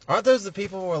 Aren't those the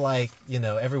people who are like,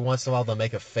 every once in a while they'll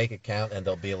make a fake account and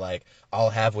they'll be like, I'll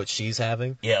have what she's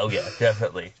having? Yeah, oh yeah,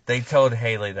 definitely. They told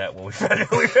Haley that when we found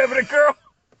out we were having a girl.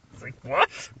 It's like, what?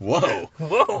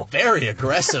 Whoa. Very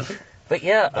aggressive. But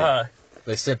yeah,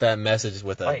 They sent that message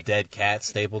with a Like- dead cat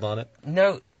stapled on it.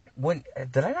 no,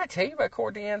 did I not tell you about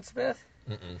Courtney Ann Smith?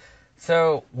 Mm-mm.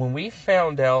 So, when we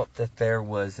found out that there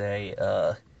was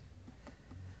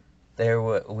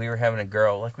we were having a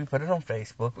girl, like, we put it on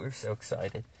Facebook, we were so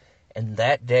excited. And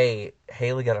that day,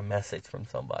 Haley got a message from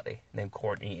somebody named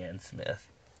Courtney Ann Smith.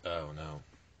 Oh, no.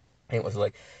 It was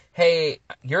like, hey,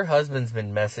 your husband's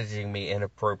been messaging me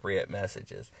inappropriate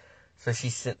messages. So she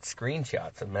sent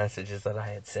screenshots of messages that I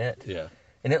had sent. Yeah.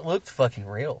 And it looked fucking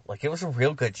real. Like, it was a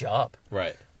real good job.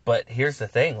 Right. But here's the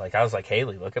thing. Like, I was like,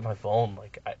 Haley, look at my phone.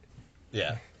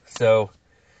 Yeah. So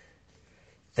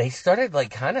they started,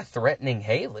 like, kind of threatening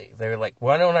Haley. They were like,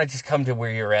 why don't I just come to where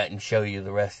you're at and show you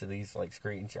the rest of these, like,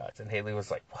 screenshots? And Haley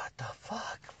was like, what the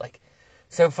fuck? Like,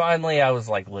 so finally I was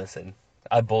like, listen,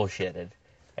 I bullshitted.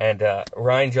 And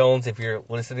Ryan Jones, if you're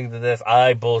listening to this,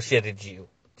 I bullshitted you.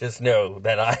 Just know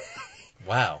that I...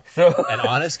 Wow. So An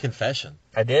honest confession.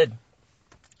 I did.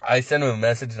 I sent him a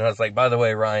message and I was like, by the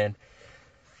way, Ryan,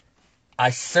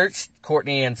 I searched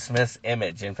Courtney Ann Smith's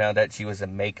image and found out she was a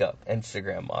makeup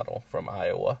Instagram model from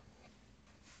Iowa.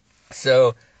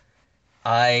 So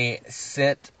I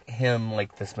sent him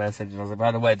like this message and I was like,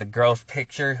 by the way, the girl's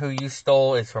picture who you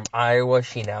stole is from Iowa.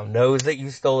 She now knows that you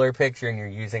stole her picture and you're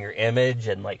using her image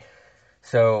and like,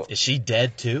 so. Is she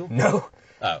dead too? No.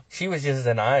 Oh. She was just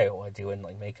in Iowa doing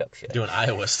like makeup shit. Doing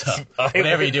Iowa stuff.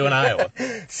 Whatever you do in Iowa.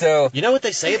 So. You know what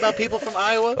they say about people from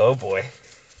Iowa? Oh boy.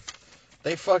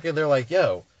 They're like,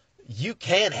 yo, you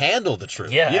can't handle the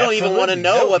truth. Yeah, you don't even want to absolutely.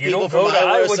 know No, what you people don't from go to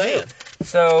Iowa are Iowa, saying.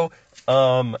 So,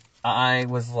 I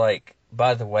was like,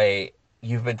 by the way,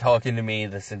 you've been talking to me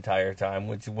this entire time,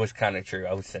 which was kind of true.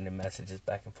 I was sending messages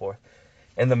back and forth.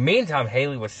 In the meantime,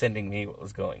 Haley was sending me what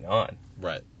was going on.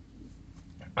 Right.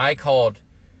 I called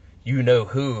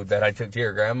you-know-who that I took to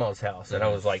your grandma's house, and I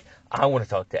was like, I want to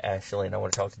talk to Ashley, and I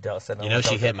want to talk to Dustin. You know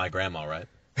she hit my grandma, right?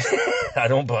 I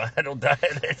don't die in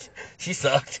it. She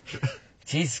sucked.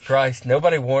 Jesus Christ.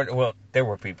 Nobody warned. Well, there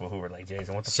were people who were like,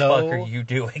 Jason, what the fuck are you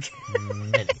doing?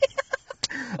 Many.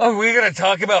 Are we going to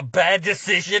talk about bad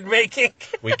decision making?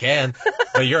 We can,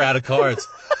 but you're out of cards.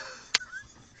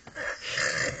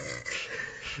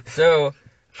 So,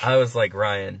 I was like,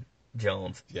 Ryan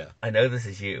Jones, Yeah. I know this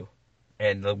is you.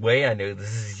 And the way I know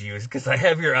this is you is because I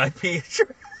have your IP address.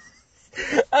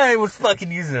 I was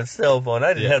fucking using a cell phone.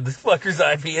 I didn't have this fucker's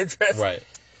IP address. Right.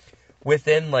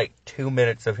 Within like 2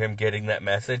 minutes of him getting that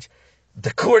message,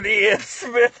 the Courtney Ann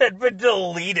Smith had been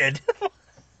deleted.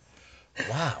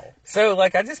 Wow. So,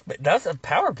 like, that's a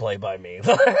power play by me.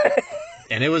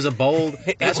 And it was a bold.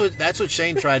 That's what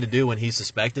Shane tried to do when he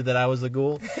suspected that I was the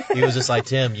ghoul. He was just like,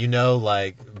 Tim,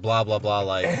 like blah blah blah,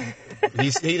 like he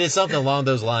did something along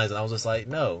those lines, and I was just like,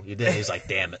 no, you didn't. He's like,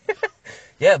 damn it.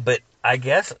 Yeah, but I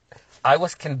guess I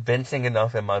was convincing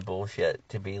enough in my bullshit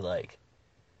to be like.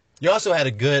 You also had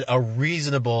a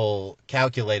reasonable,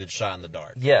 calculated shot in the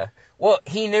dark. Yeah. Well,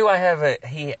 he knew I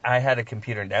had a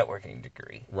computer networking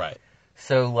degree. Right.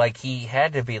 So, like, he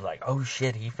had to be like, oh,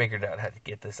 shit, he figured out how to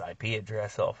get this IP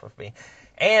address off of me.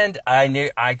 And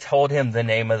I told him the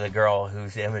name of the girl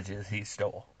whose images he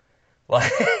stole.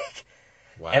 Like,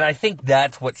 Wow. and I think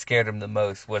that's what scared him the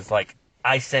most was, like,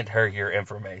 I sent her your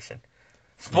information.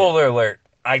 Spoiler alert,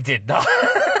 I did not.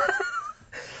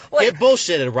 Get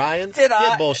bullshitted, Ryan. Get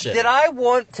bullshitted. Did I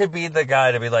want to be the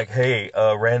guy to be like, hey,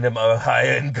 random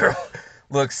Ohioan girl,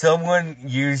 look, someone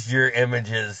used your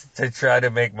images to try to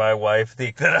make my wife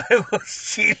think that I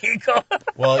was cheating on her.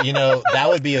 Well, that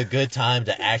would be a good time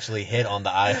to actually hit on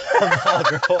the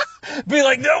girl. Be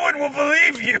like, no one will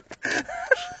believe you.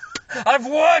 I've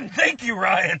won. Thank you,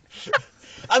 Ryan.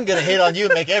 I'm going to hit on you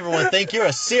and make everyone think you're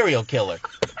a serial killer.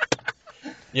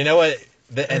 You know what?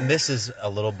 And this is a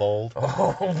little bold.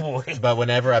 Oh, boy. But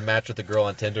whenever I match with a girl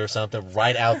on Tinder or something,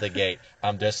 right out the gate,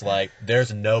 I'm just like,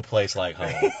 there's no place like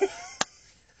home.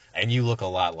 And you look a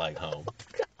lot like home.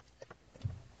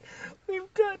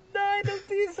 We've done 9 of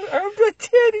these. I've done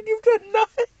 10 and you've done 9.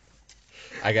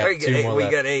 I got We got 2 eight- more we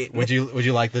left. got 8. Would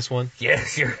you like this one? Yeah,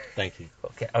 sure. Thank you.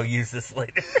 Okay, I'll use this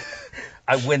later.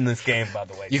 I win this game, by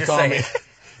the way. You Just call saying. me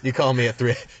You call me at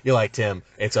 3. You're like, Tim,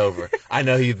 it's over. I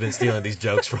know who you've been stealing these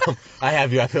jokes from. I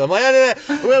have you. I feel. I'm like,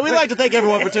 we'd like to thank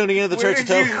everyone for tuning in to the Church of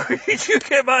Toe. Where did you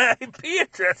get my IP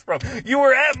address from? You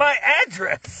were at my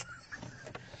address.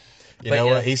 You know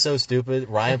what? He's so stupid.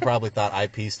 Ryan probably thought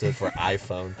IP stood for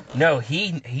iPhone. No,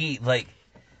 he like,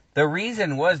 the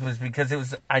reason was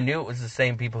because I knew it was the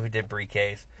same people who did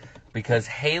Briefcase, because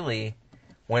Haley,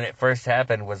 when it first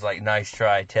happened, was like, nice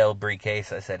try, tell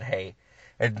Briefcase I said hey.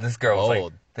 And this girl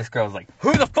was like,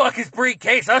 who the fuck is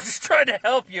Briefcase? I was just trying to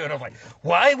help you. And I'm like,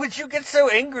 why would you get so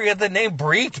angry at the name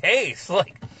Briefcase?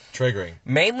 Like, triggering.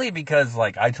 Mainly because,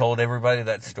 like, I told everybody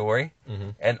that story, Mm-hmm.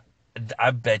 and I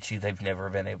bet you they've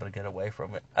never been able to get away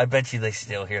from it. I bet you they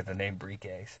still hear the name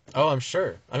Briefcase. Oh, I'm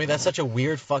sure. I mean, that's such a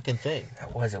weird fucking thing.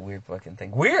 That was a weird fucking thing.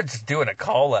 We're just doing a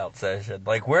call-out session.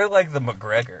 Like, we're like the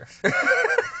McGregors.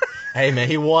 Hey, man,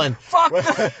 he won. Fuck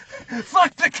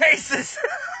the cases!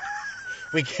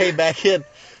 We came back in.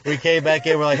 We're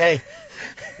like, hey,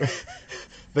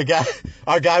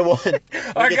 our guy won.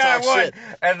 Our guy won. Shit.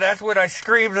 And that's when I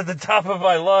screamed at the top of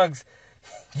my lungs,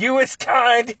 you is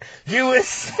kind, you is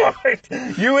smart,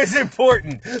 you is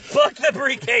important. Fuck the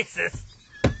Briefcases.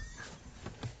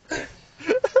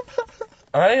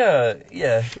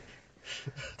 Yeah.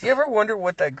 Do you ever wonder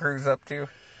what that crew's up to?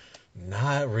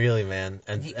 Not really, man.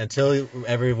 Until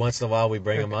every once in a while we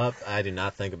bring him up, I do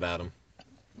not think about him.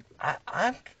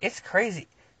 It's crazy.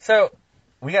 So,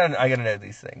 I gotta know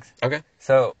these things. Okay.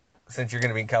 So, since you're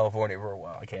gonna be in California for a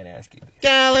while, I can't ask you.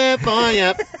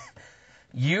 California.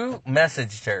 You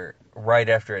messaged her right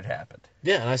after it happened.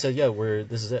 Yeah, and I said,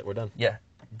 this is it, we're done. Yeah.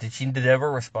 Did she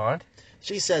ever respond?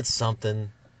 She said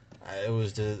something. It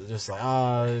was just like,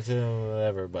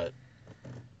 whatever, but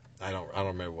I don't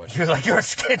remember what she You're like, you're a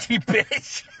sketchy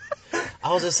bitch.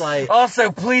 I was just like...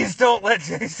 Also, please don't let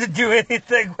Jason do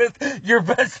anything with your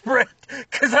best friend,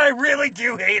 because I really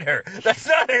do hate her. That's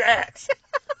not an act.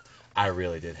 I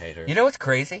really did hate her. You know what's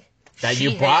crazy? That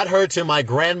you brought her to my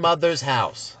grandmother's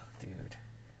house. Dude.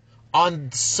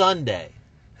 On Sunday.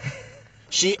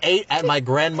 She ate at my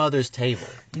grandmother's table.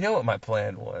 You know what my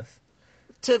plan was?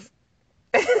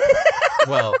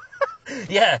 Well...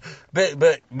 Yeah,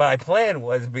 but my plan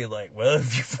was to be like, well,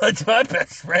 if you fudge my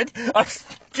best friend, I'm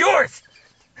yours.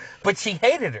 But she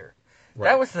hated her.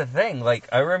 Right. That was the thing. Like,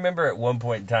 I remember at one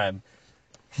point in time,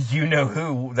 you know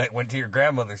who that went to your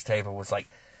grandmother's table was like,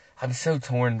 I'm so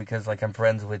torn because, like, I'm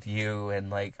friends with you and,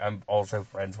 like, I'm also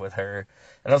friends with her.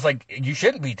 And I was like, you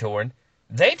shouldn't be torn.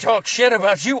 They talk shit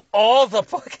about you all the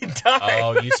fucking time.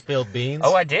 Oh, you spilled beans?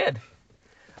 Oh, I did.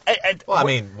 I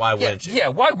mean, why wouldn't you? Yeah,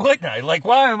 why wouldn't I? Like,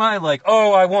 why am I like,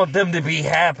 oh, I want them to be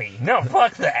happy? No,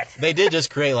 fuck that. They did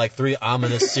just create like 3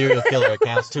 ominous serial killer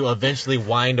accounts to eventually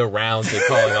wind around to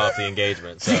calling off the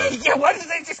engagement. So yeah, why did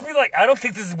they just be like, I don't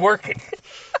think this is working?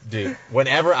 Dude,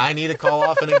 whenever I need to call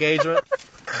off an engagement,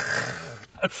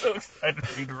 I'm so excited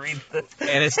for you to read this.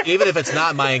 And it's even if it's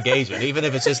not my engagement, even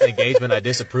if it's just an engagement I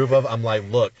disapprove of, I'm like,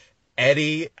 look,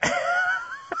 Eddie.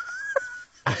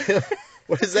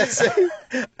 What does that say?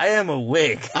 I am a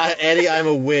wig. Eddie, I'm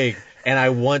a wig, and I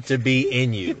want to be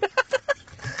in you.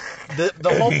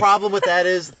 The whole problem with that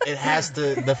is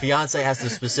the fiance has to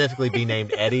specifically be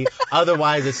named Eddie.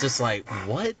 Otherwise, it's just like,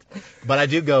 what? But I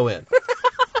do go in.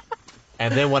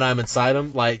 And then when I'm inside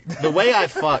him, like, the way I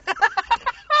fuck,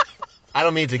 I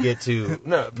don't mean to get too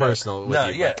personal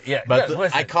with you.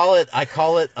 But I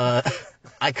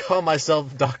call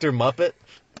myself Dr. Muppet.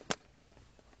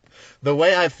 The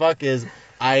way I fuck is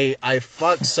I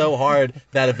fuck so hard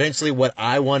that eventually what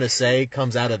I want to say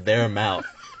comes out of their mouth.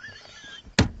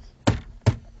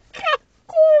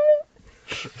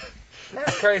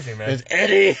 That's crazy, man. It's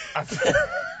Eddie.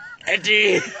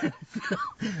 Eddie.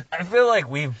 I feel like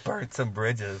we've burnt some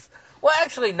bridges. Well,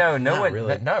 actually, no one.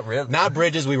 Really. Not really. Not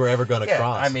bridges we were ever going to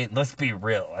cross. I mean, let's be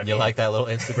real. You like that little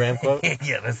Instagram quote?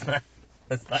 Yeah, that's not.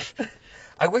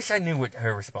 I wish I knew what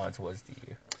her response was to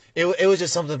you. It was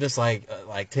just something just like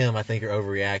Tim, I think you're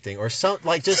overreacting, or something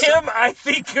like just Tim, I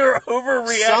think you're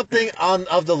overreacting. Something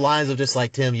of the lines of just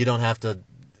like, Tim, you don't have to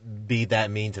be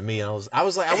that mean to me. And I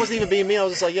was like, I wasn't even being mean. I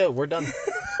was just like, yo, we're done.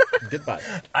 Goodbye.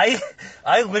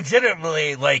 I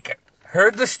legitimately like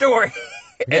heard the story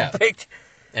and picked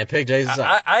Jason's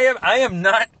side. I am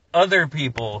not other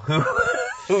people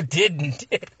who didn't.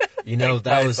 You know,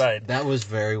 that was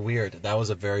very weird. That was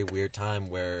a very weird time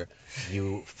where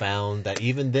you found that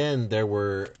even then there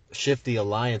were shifty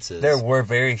alliances. There were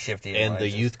very shifty alliances. In the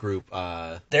youth group.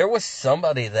 There was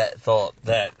somebody that thought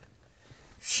that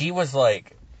she was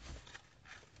like,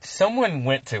 someone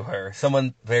went to her,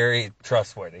 someone very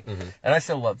trustworthy. Mm-hmm. And I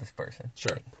still love this person.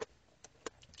 Sure.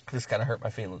 This kind of hurt my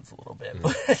feelings a little bit. Mm-hmm.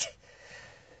 But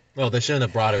Well, they shouldn't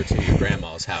have brought her to your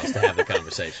grandma's house to have the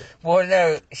conversation. Well,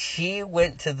 no, she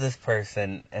went to this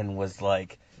person and was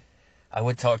like, I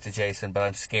would talk to Jason, but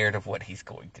I'm scared of what he's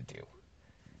going to do.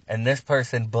 And this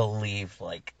person believed,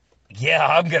 like, yeah,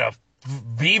 I'm going to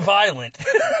be violent.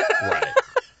 Right.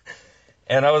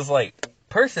 And I was like,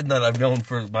 person that I've known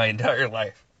for my entire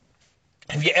life,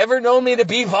 have you ever known me to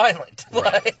be violent?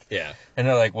 Right. Like, Yeah. and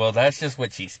they're like, well, that's just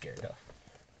what she's scared of.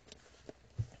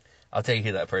 I'll tell you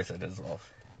who that person is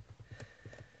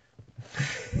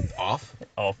Off?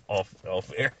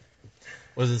 Off air.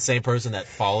 Was it the same person that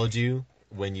followed you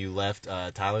when you left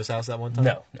Tyler's house that one time?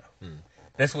 No.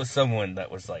 This was someone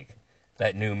that was like,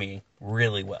 that knew me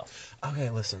really well. Okay,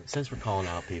 listen, since we're calling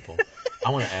out people,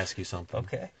 I want to ask you something.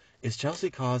 Okay. Is Chelsea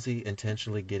Causey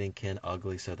intentionally getting Ken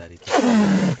ugly so that he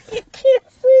can... You can't say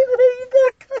that. You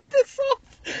gotta cut this off.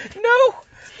 No.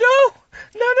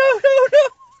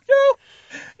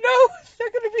 It's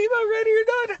not gonna be my Ready or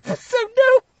Not episode.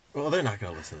 No. Well, they're not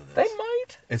going to listen to They this.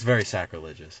 might. It's very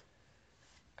sacrilegious.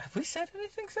 Have we said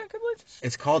anything sacrilegious?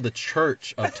 It's called the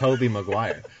Church of Tobey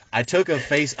Maguire. I took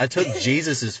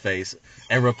Jesus' face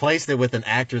and replaced it with an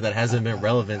actor that hasn't been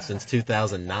relevant since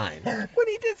 2009. When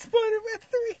he did Spider-Man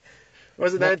 3.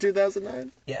 Wasn't that in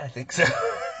 2009? Yeah, I think so.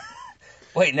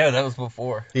 Wait, no, that was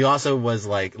before. He also was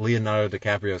like Leonardo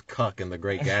DiCaprio's cuck in The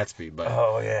Great Gatsby, but...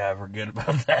 Oh, yeah, I forget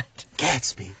about that.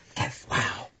 Gatsby.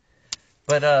 Wow.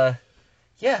 But,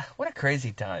 yeah, what a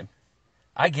crazy time.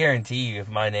 I guarantee you, if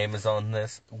my name is on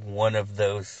this, one of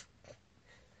those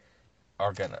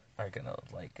are gonna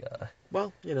like,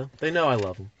 Well, you know, they know I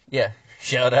love them. yeah,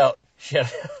 shout out,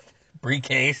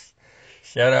 Briefcase,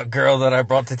 shout out girl that I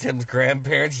brought to Tim's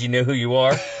grandparents, you know who you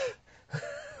are.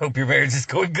 Hope your marriage is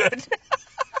going good.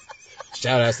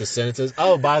 Shout outs to sentences.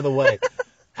 Oh, by the way,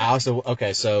 I also,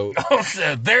 okay, so...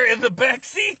 Also, they're in the back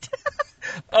seat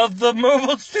of the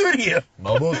mobile studio.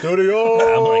 Mobile studio!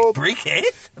 I'm like,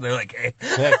 Briefcase? And they're like, hey.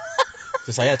 Yeah.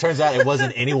 Just like, yeah, it turns out it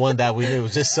wasn't anyone that we knew. It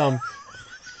was just some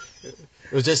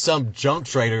junk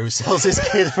trader who sells his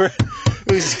kid for...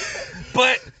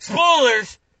 But,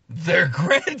 spoilers, their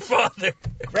grandfather.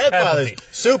 Grandfather's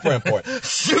super important.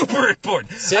 Super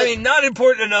important. I mean, not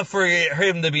important enough for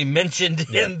him to be mentioned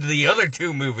in the other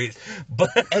two movies, but...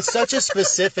 It's such a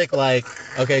specific, like,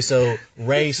 okay, so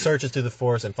Rey searches through the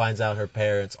Force and finds out her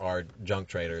parents are junk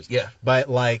traders. Yeah. But,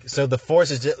 like, so the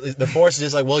Force is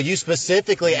just like, well, you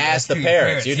specifically asked the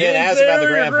parents. You didn't ask about the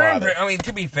grandfather. I mean,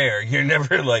 to be fair, you're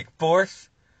never like, Force,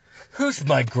 who's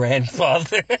my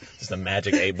grandfather? Just a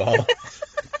magic 8-ball.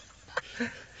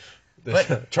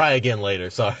 But- Try again later,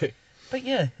 sorry. But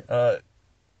yeah,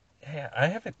 hey, I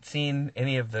haven't seen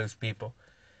any of those people.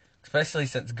 Especially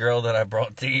since girl that I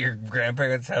brought to your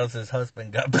grandparents' house's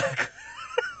husband got back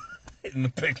in the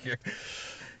picture.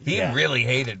 He really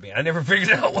hated me. I never figured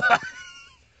out why.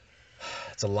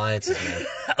 It's alliances, man.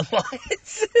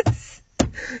 Alliances.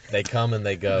 They come and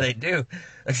they go. They do.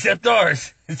 Except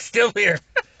ours. It's still here.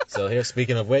 So here,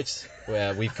 speaking of which,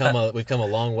 we've come a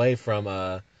long way from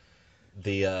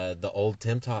the old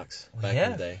Tim Talks back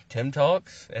in the day. Tim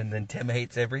Talks, and then Tim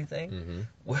Hates Everything.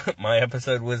 Mm-hmm. My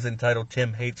episode was entitled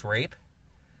Tim Hates Rape.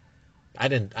 I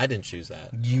didn't choose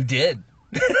that. You did.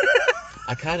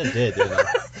 I kind of did, didn't I?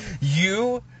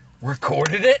 You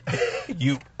recorded it.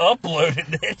 You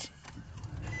uploaded it.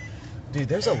 Dude,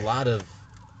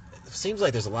 seems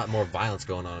like there's a lot more violence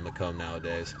going on in Macomb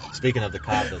nowadays. Speaking of the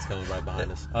cop that's coming right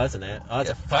behind us. Oh, that's an ant. Oh, that's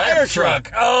a fire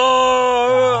truck.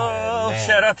 Oh, man.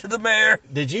 Shout out to the mayor.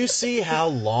 Did you see how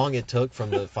long it took from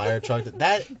the fire truck?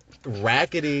 That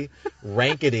rankety,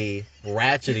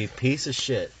 ratchety piece of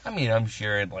shit. I mean, I'm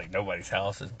sure like nobody's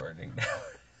house is burning down.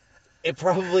 It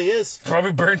probably is.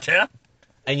 Probably burnt down.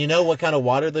 And you know what kind of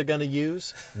water they're going to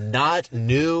use? Not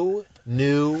new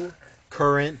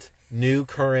current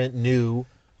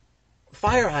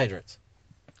fire hydrants.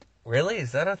 Really?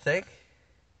 Is that a thing?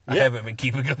 I Yeah. haven't been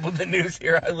keeping up with the news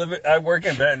here. I work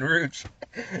in Baton Rouge,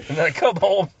 and then I come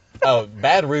home. Oh,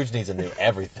 Baton Rouge needs a new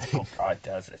everything. Oh God,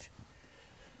 does it?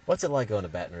 What's it like going to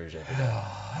Baton Rouge every day?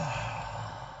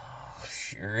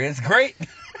 Sure is great.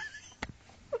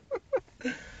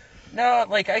 No,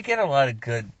 like I get a lot of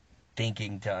good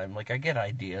thinking time. Like I get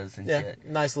ideas and Yeah, shit.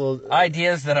 nice little...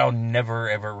 Ideas that I'll never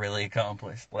ever really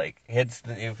accomplish. Like hits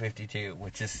the new 52,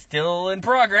 which is still in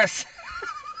progress.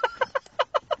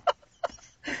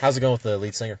 How's it going with the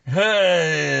lead singer? We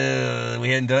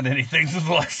hadn't done anything since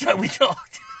the last time we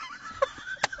talked.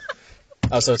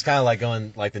 Oh, so it's kind of like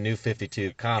going like the new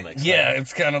 52 comics. Yeah,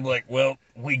 it's kind of like, well,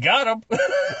 we got him.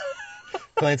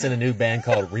 Clint's in a new band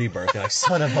called Rebirth. You're like,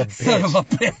 son of a bitch. Son of a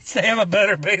bitch. They have a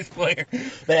better bass player.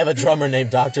 They have a drummer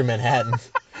named Dr. Manhattan.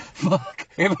 Fuck.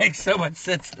 It makes so much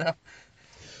sense now.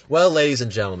 Well, ladies and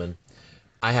gentlemen,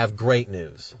 I have great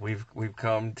news. We've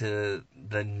come to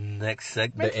the next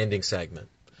segment. The ending segment.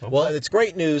 Okay. Well, it's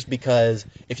great news because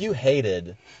if you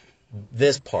hated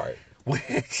this part,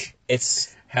 Which,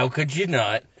 it's how could you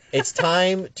not? it's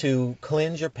time to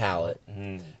cleanse your palate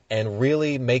and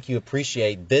really make you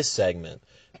appreciate this segment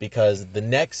because the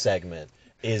next segment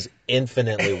is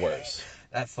infinitely worse.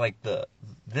 That's like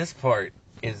this part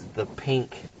is the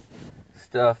pink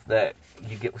stuff that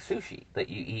you get with sushi, that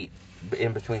you eat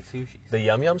in between sushis. The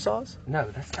yum yum sauce? No,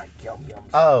 that's not yum yum.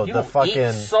 Oh, you the don't fucking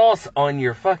eat sauce on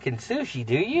your fucking sushi,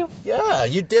 do you? Yeah,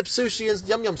 you dip sushi in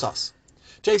yum yum sauce.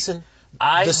 Jason,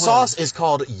 I the will- sauce is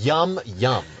called yum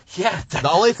yum. Yeah.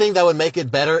 The only thing that would make it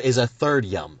better is a third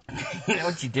yum. You know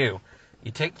what you do?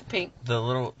 You take the pink, the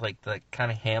little, like, the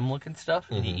kind of ham-looking stuff,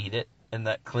 and you eat it, and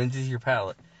that cleanses your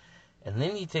palate. And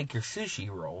then you take your sushi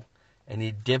roll, and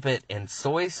you dip it in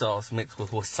soy sauce mixed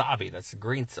with wasabi. That's the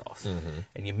green sauce.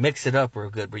 And you mix it up real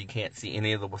good where you can't see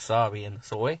any of the wasabi and the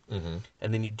soy.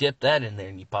 And then you dip that in there,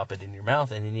 and you pop it in your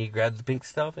mouth, and then you grab the pink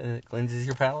stuff, and it cleanses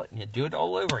your palate, and you do it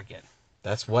all over again.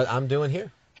 That's what I'm doing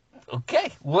here.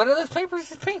 Okay. One of those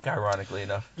papers is pink, ironically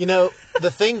enough. You know,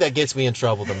 the thing that gets me in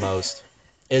trouble the most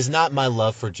is not my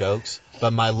love for jokes,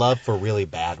 but my love for really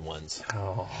bad ones.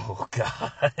 Oh,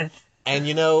 God. And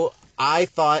you know, I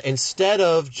thought instead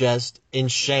of just in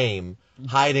shame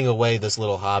hiding away this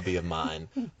little hobby of mine,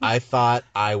 I thought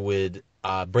I would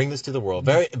bring this to the world.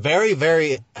 Very, very,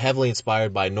 very heavily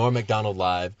inspired by Norm Macdonald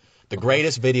Live, the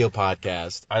greatest video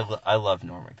podcast. I love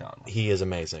Norm Macdonald. He is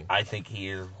amazing. I think he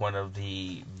is one of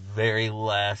the very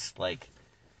last, like,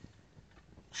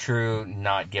 true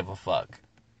not give a fuck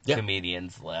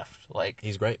comedians left. Like,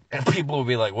 He's great. and people will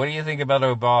be like, what do you think about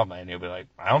Obama? And he'll be like,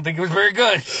 I don't think it was very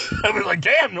good. I'll be like,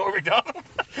 damn, Norm Macdonald.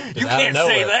 You out of can't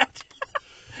say nowhere. that.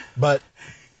 But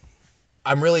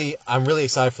I'm really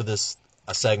excited for this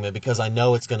segment because I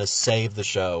know it's going to save the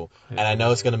show, and I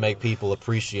know it's going to make people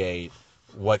appreciate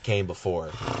what came before.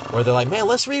 Where they're like, man,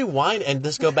 let's rewind and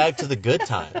just go back to the good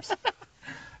times.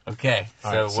 Okay, so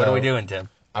All right, what are we so- doing, Tim?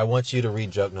 I want you to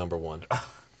read joke number 1.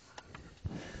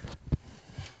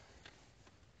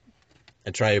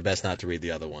 And try your best not to read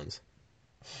the other ones.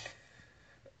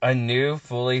 A new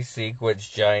fully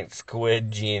sequenced giant squid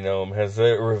genome has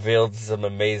revealed some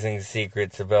amazing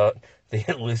secrets about the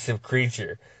elusive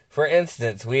creature. For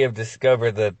instance, we have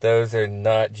discovered that those are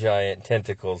not giant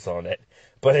tentacles on it,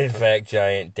 but in fact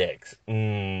giant dicks.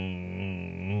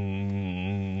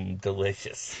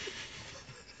 Delicious.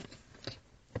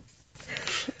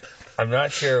 I'm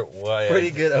not sure why. Pretty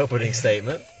good opening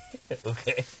statement.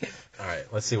 Okay. All right,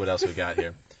 let's see what else we got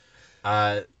here.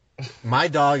 My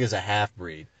dog is a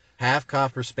half-breed. Half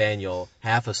Cocker Spaniel,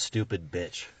 half a stupid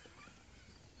bitch.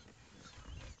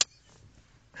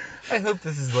 I hope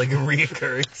this is like a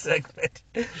reoccurring segment.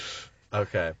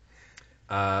 Okay.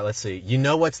 Let's see. You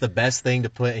know what's the best thing to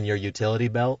put in your utility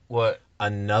belt? What?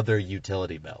 Another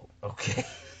utility belt. Okay.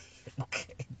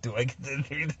 Okay. Do I get to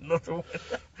read another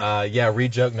one? Yeah,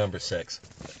 read joke number 6.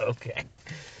 Okay.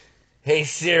 Hey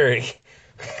Siri.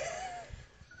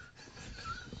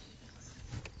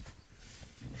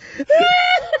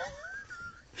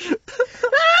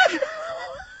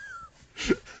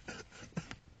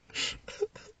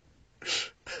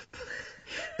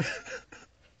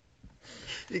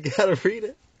 You gotta read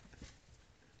it.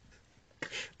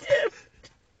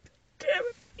 Damn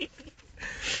it.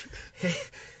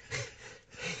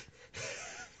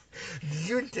 Did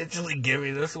you intentionally give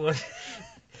me this one?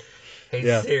 Hey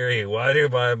Yeah. Siri, why do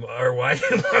mom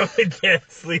and dad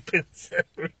sleep in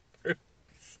separate rooms?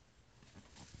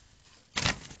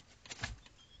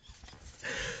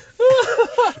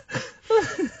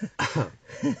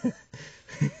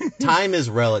 Time is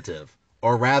relative,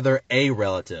 or rather a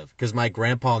relative, because my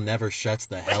grandpa never shuts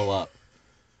the hell up.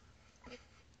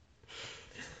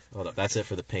 Hold up, that's it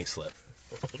for the pink slip.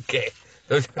 Okay.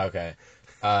 Those, Okay.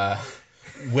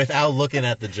 Without looking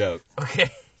at the joke, okay.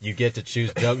 you get to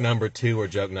choose joke number 2 or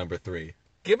joke number 3.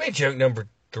 Give me joke number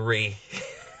 3.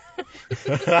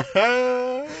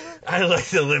 I like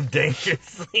to live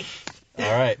dangerously.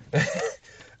 All right.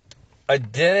 A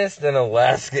dentist in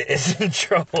Alaska is in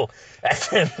trouble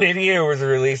after a video was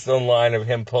released online of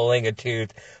him pulling a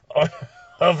tooth on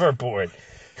a hoverboard.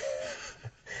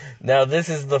 Now, this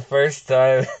is the first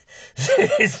time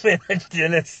there's been a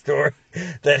dentist story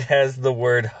that has the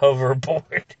word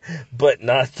hoverboard, but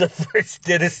not the first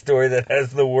dentist story that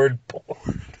has the word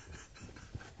board.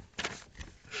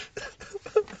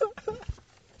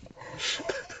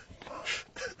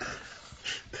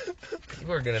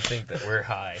 People are going to think that we're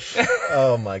high.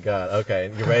 Oh my god.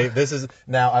 Okay, you ready? This is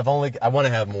now. I want to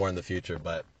have more in the future,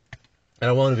 but And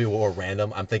I want to be more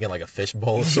random. I'm thinking like a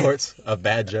fishbowl of sorts of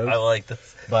bad jokes. I like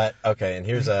this. But, okay, and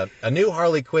here's a new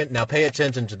Harley Quinn. Now, pay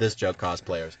attention to this joke,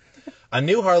 cosplayers. A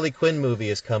new Harley Quinn movie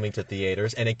is coming to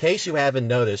theaters, and in case you haven't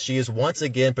noticed, she is once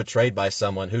again portrayed by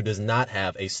someone who does not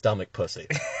have a stomach pussy.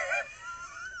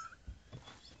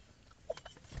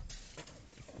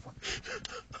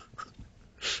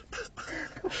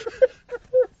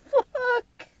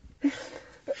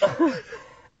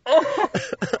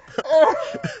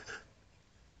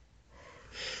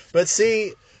 But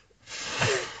see,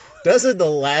 doesn't the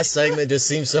last segment just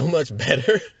seem so much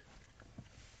better?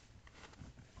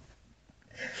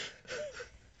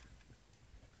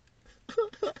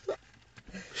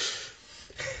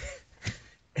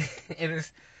 It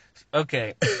is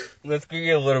okay. Let's give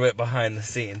you a little bit behind the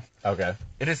scene. Okay.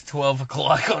 It is 12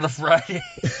 o'clock on a Friday.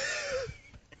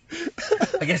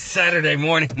 I guess Saturday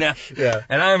morning now. Yeah.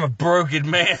 And I'm a broken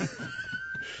man.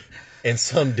 And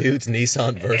some dude's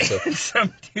Nissan Versa And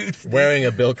some dude's wearing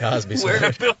a Bill Cosby wearing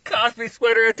sweater. a Bill Cosby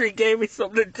sweater after he gave me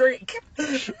something to drink.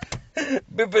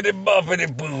 Bippity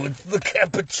boppity boo, it's the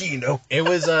cappuccino. It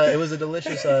was a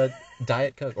delicious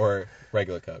Diet Coke or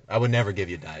regular Coke. I would never give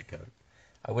you Diet Coke.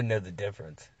 I wouldn't know the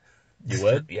difference. You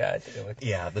would? Yeah, I think I would.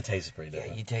 Yeah, the taste is pretty Yeah,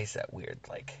 different. you taste that weird,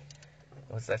 like,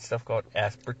 what's that stuff called?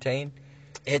 Aspartame?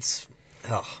 It's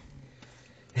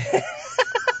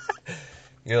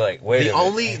You're like, wait the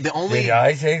a minute. only Did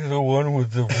I take the one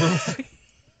with the roofie?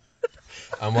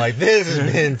 I'm like, this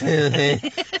has been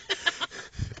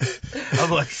I'm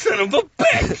like, son of a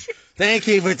bitch! Thank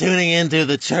you for tuning into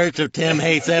the Church of Tim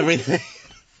Hates Everything.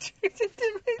 Tim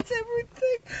hates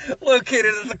everything.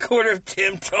 Located at the corner of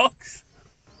Tim Talks.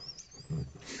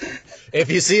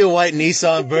 If you see a white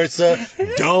Nissan Versa,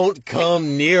 don't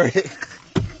come near it.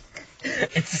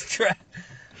 It's a trap.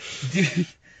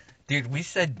 Dude, we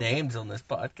said names on this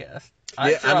podcast.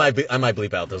 I might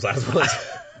bleep out those last ones.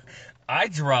 I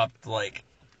dropped, like,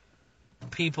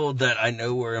 people that I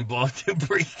know were involved in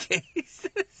briefcases.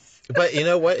 But you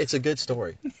know what? It's a good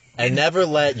story. And never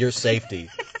let your safety.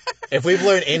 If we've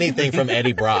learned anything from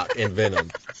Eddie Brock in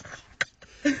Venom,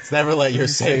 it's never let your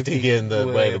safety get in the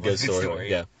way of a good story.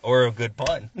 Yeah. Or a good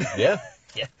pun. Yeah.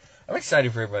 Yeah. I'm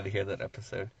excited for everybody to hear that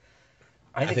episode.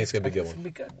 I think it's gonna be a good It's going to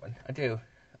be a good one. I do.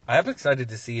 I'm excited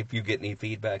to see if you get any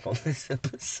feedback on this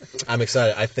episode. I'm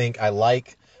excited. I think I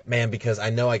like, man, because I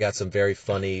know I got some very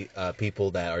funny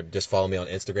people that are just following me on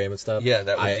Instagram and stuff. Yeah,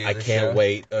 that would do I the can't show.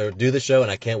 wait, or do the show, and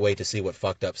I can't wait to see what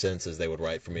fucked up sentences they would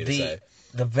write for me to say.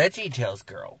 The VeggieTales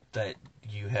girl that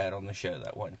you had on the show,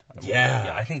 that one.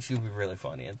 Yeah. I think she would be really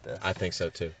funny at this. I think so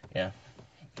too. Yeah.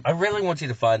 I really want you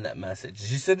to find that message. Did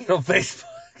you send it on Facebook?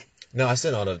 No, I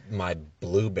sent on my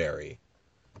Blueberry,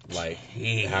 like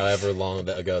Jeez. however long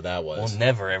ago that was. We'll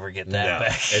never ever get that No,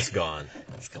 back. it's gone.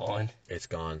 It's gone. It's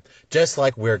gone. Just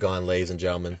like we're gone, ladies and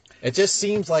gentlemen. It just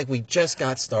seems like we just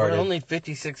got started. We're only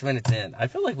 56 minutes in. I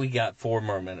feel like we got 4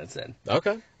 more minutes in.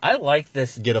 Okay. I like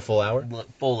this Get a full hour?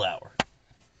 full hour.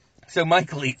 So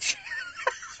Mike Leach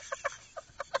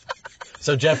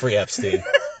So Jeffrey Epstein.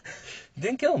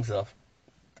 didn't kill himself.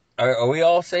 Are we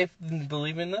all safe in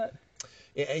believing that?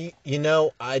 You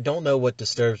know, I don't know what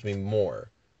disturbs me more.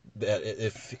 That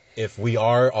if we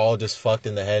are all just fucked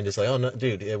in the head, just like, oh no,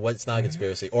 dude, it's not a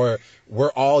conspiracy, or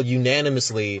we're all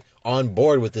unanimously on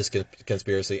board with this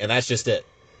conspiracy, and that's just it.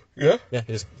 Yeah.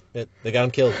 Yeah, they got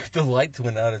him killed. The lights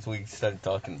went out as we started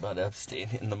talking about Epstein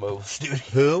in the mobile studio.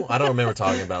 Who? I don't remember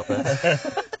talking about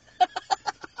that.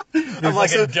 I'm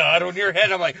like a dot on your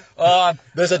head. I'm like, oh,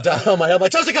 There's a dot on my head. I'm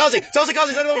like, Chelsea Causey,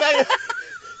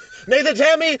 Nathan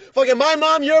Tammy, fucking my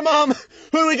mom, your mom.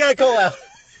 Who do we got to call out?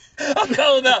 I'm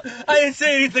calling out. I didn't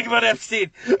say anything about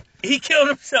Epstein. He killed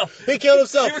himself. He killed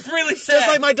himself. It was really sad. Just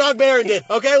like my dog Baron did.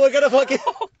 Okay, we're gonna fucking.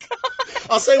 Oh, God.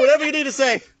 I'll say whatever you need to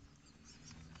say.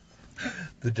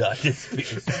 The dot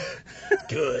disappears.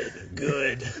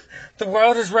 Good. The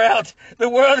world is round. The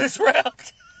world is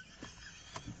round.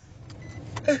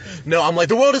 No, I'm like,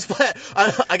 the world is flat.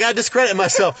 I gotta discredit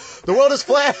myself. The world is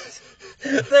flat.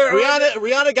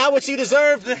 Rihanna got what she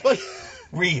deserved.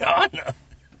 Rihanna.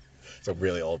 It's a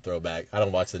really old throwback. I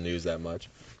don't watch the news that much.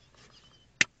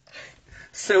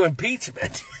 So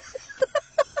impeachment.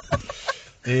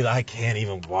 Dude, I can't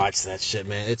even watch that shit,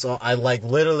 man. It's all I like.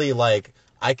 Literally, like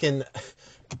I can.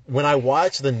 When I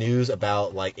watch the news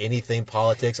about like anything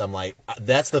politics, I'm like,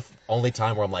 that's the only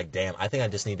time where I'm like, damn, I think I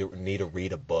just need to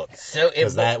read a book. So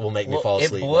because that will make me fall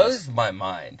asleep. It blows my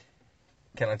mind.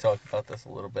 Can I talk about this a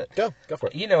little bit? Go for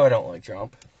it. You know I don't like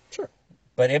Trump. Sure.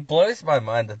 But it blows my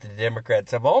mind that the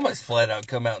Democrats have almost flat out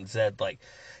come out and said, like,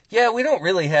 yeah, we don't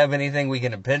really have anything we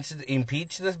can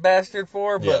impeach this bastard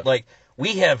for, but, Yeah. like,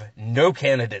 we have no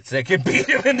candidates that can beat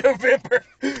him in November.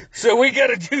 So we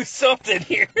gotta do something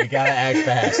here. You gotta act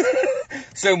fast.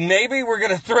 So maybe we're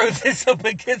gonna throw this up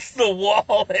against the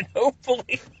wall and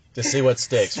hopefully, To see what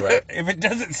sticks, right? if it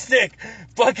doesn't stick,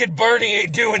 fucking Bernie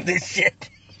ain't doing this shit.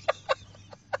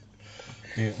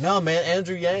 Dude, no, man,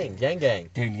 Andrew Yang. Yang Gang.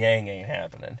 Dude, Yang ain't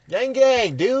happening. Yang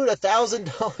Gang, dude,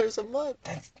 $1,000 a month.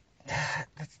 That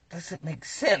doesn't make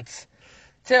sense.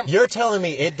 Tim, You're telling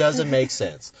me it doesn't make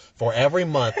sense for every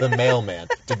month the mailman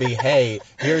to be, hey,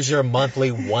 here's your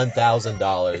monthly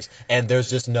 $1,000, and there's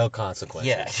just no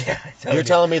consequences. yeah. You're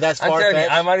telling me that's I'm telling you,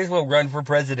 far-fetched? I might as well run for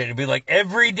president and be like,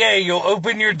 every day you'll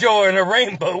open your door and a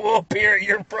rainbow will appear at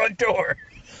your front door.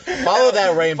 Follow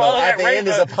that rainbow. Follow At that the end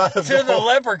is a rainbow pot of to the gold.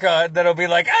 leprechaun that'll be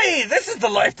like, hey, this is the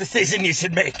life decision you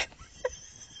should make.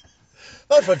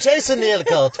 Vote for Jason Neal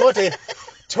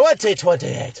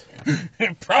 2028.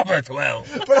 Proper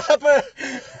 12. Proper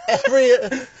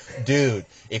dude,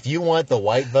 if you want the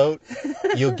white vote,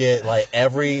 you'll get like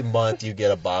every month you get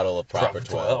a bottle of Proper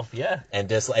 12. Yeah. And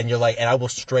you're like, and I will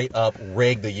straight up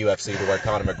rig the UFC to where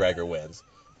Conor McGregor wins.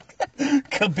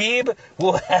 Khabib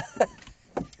will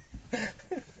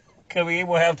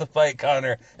have to fight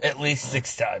Conor at least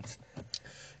 6 times.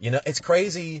 You know, it's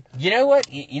crazy. You know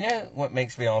what? You know what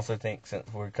makes me also think,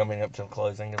 since we're coming up to the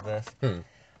closing of this?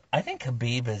 I think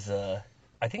Khabib is I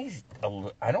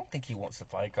don't think he wants to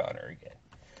fight Conor again.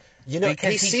 You know,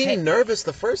 Because he he seemed can't- nervous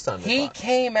the first time. He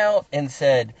came out and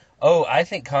said, oh, I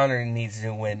think Conor needs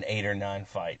to win 8 or 9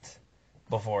 fights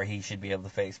before he should be able to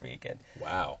face me again.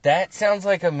 Wow. That sounds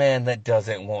like a man that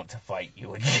doesn't want to fight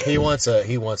you again. He wants a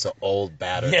old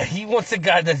batter. Yeah, he wants a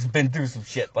guy that's been through some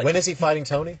shit. Like, When is he fighting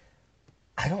Tony?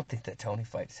 I don't think that Tony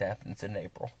fights happens in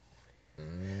April.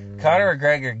 Conor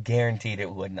McGregor guaranteed it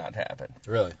would not happen.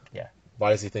 Really? Yeah.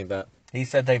 Why does he think that? He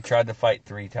said they've tried to fight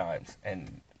 3 times,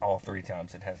 and all 3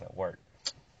 times it hasn't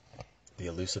worked. The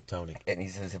elusive Tony. And he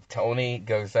says if Tony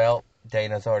goes out,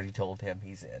 Dana's already told him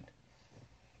he's in.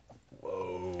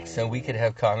 Whoa. So we could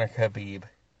have Conor Khabib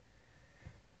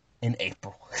in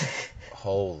April.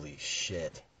 Holy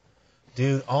shit.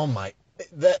 Dude, oh my.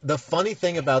 The funny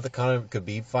thing about the Conor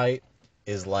Khabib fight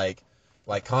is like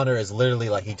Conor is literally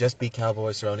like, he just beat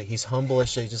Cowboy Cerrone. He's humble as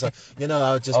shit. He's just like, you know,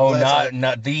 I was just. Oh, blessed.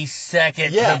 not the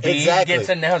second Yeah, Khabib exactly. gets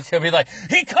announced, he'll be like,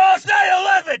 he caused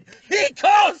 9/11! He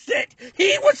caused it!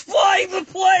 He was flying the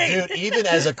plane! Dude, even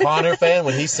as a Conor fan,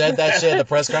 when he said that shit at the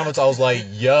press conference, I was like,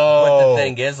 yo. But the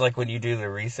thing is, like, when you do the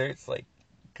research, like,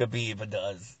 Khabib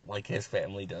does, like, his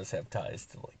family does have ties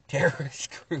to, like, terrorist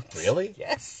groups. Really?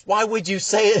 Yes. Why would you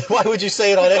say it? Why would you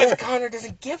say it on air? Because Conor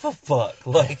doesn't give a fuck.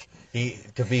 Like,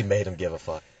 Khabib made him give a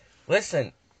fuck.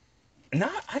 listen,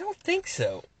 I don't think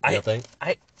so. You don't think?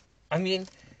 I mean,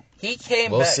 he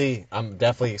came We'll back. see. I'm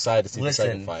definitely excited to see the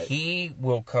second Listen, fight. he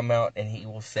will come out and he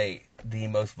will say the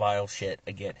most vile shit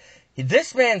again.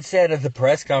 This man said at the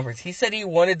press conference, he said he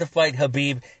wanted to fight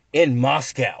Khabib in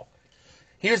Moscow.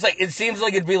 He was like, it seems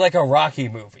like it'd be like a Rocky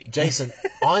movie. Jason,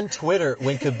 on Twitter,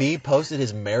 when Khabib posted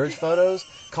his marriage photos,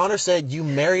 Conor said, you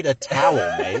married a towel,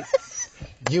 mate.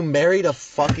 You married a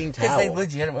fucking Because towel. they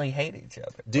legitimately hate each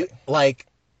other. Dude, like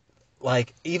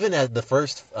even at the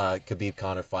first Khabib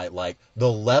Conor fight, like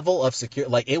the level of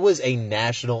security, like it was a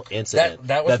national incident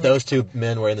That was those two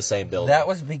men were in the same building. That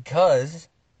was because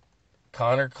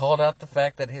Conor called out the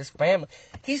fact that his family...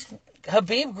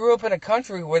 Khabib grew up in a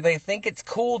country where they think it's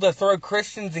cool to throw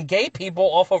Christians and gay people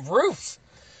off of roofs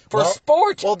for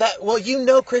sport. Well, you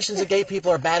know Christians and gay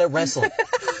people are bad at wrestling.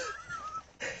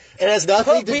 It has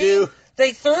nothing to do.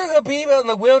 They threw Khabib out in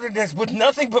the wilderness with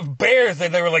nothing but bears,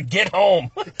 and they were like, get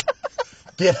home.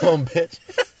 Get home, bitch.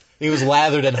 He was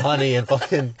lathered in honey and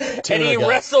fucking tuna And he guts.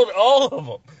 wrestled all of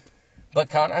them.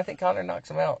 But I think Conor knocks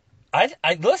him out. I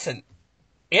listen,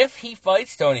 if he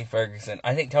fights Tony Ferguson,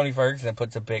 I think Tony Ferguson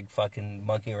puts a big fucking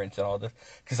monkey wrench in all this,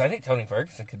 because I think Tony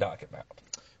Ferguson could knock him out.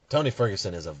 Tony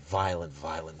Ferguson is a violent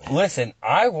man. Listen,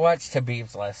 I watched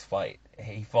Khabib's last fight.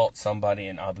 He fought somebody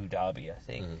in Abu Dhabi, I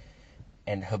think.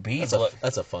 And Khabib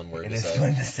That's a fun word It to is say.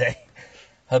 fun to say.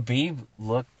 Habib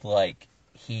looked like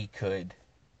he could,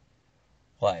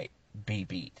 like, be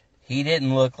beat. He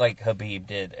didn't look like Habib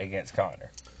did against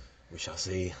Conor. We shall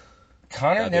see.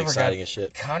 Conor That'd be exciting as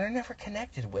shit. Conor never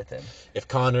connected with him If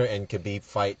Conor and Khabib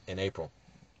fight in April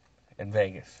in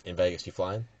Vegas. in Vegas, you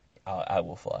flying? I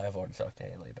will fly. I've already talked to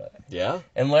Haley about it. Yeah?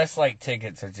 Unless, like,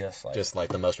 tickets are just Just like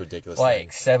the most ridiculous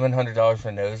like thing. $700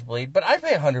 for nosebleed. But I'd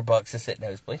pay $100 to sit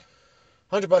nosebleed.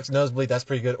 $100 nosebleed, that's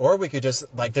pretty good. Or we could just,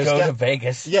 like, Go to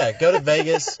Vegas. Yeah, go to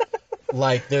Vegas.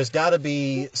 Like, there's got to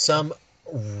be some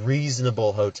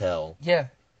reasonable hotel Yeah.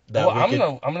 that Well, we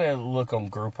could. I'm gonna look on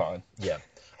Groupon. Yeah.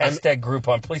 Hashtag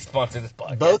Groupon. Please sponsor this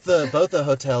podcast. Both the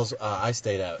hotels I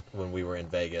stayed at when we were in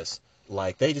Vegas,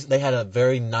 like they had a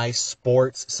very nice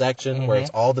sports section where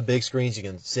it's all the big screens. You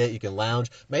can sit, you can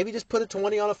lounge. Maybe just put a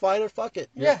 20 on a fighter. Fuck it.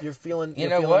 You're feeling. You you're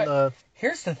know feeling, what?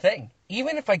 Here's the thing.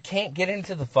 Even if I can't get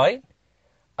into the fight,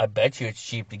 I bet you it's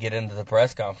cheap to get into the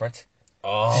press conference.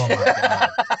 Oh my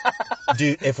god,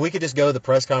 dude! If we could just go to the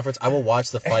press conference, I will watch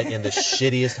the fight in the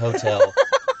shittiest hotel.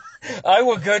 I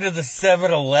will go to the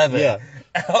 7-Eleven Yeah.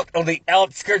 out on the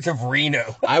outskirts of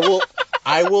Reno. I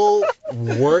will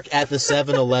work at the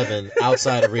 7-Eleven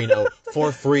outside of Reno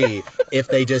for free if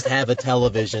they just have a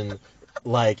television,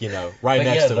 like, right But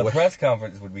next yeah, to the where. press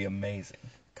conference would be amazing.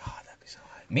 God, that'd be so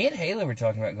high. Me and Haley were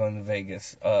talking about going to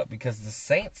Vegas because the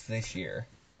Saints this year,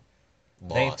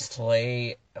 Lost. they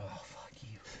play... Oh, fuck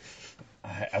you.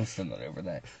 I'm still not over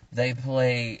that. They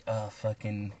play who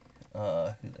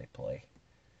they play?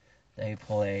 They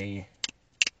play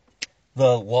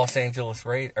the Las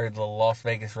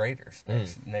Vegas Raiders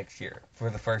next year for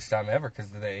the first time ever because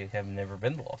they have never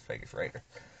been the Las Vegas Raiders.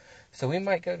 So we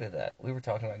might go to that. We were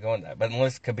talking about going to that, but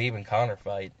unless Khabib and Conor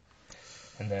fight,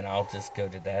 and then I'll just go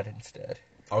to that instead.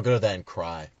 I'll go to that and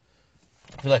cry.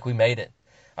 I feel like we made it.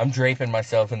 I'm draping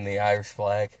myself in the Irish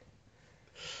flag.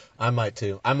 I might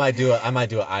too. I might do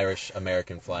an Irish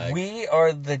American flag. We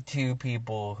are the two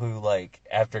people who, like,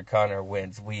 after Conor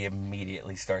wins, we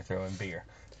immediately start throwing beer.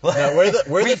 No,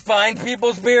 We find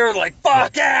people's beer, like,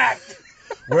 fuck it!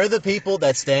 We're the people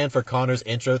that stand for Connor's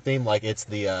intro theme like it's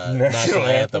the National national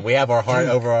anthem. anthem. We have our heart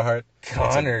over our heart.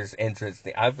 Connor's entrance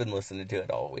thing. I've been listening to it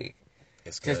all week.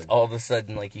 It's good. Just all of a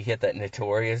sudden, like, you hit that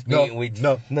Notorious beat, No, and we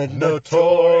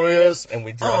Notorious. and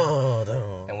we drop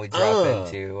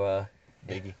into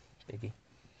Biggie. Biggie.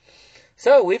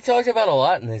 So we've talked about a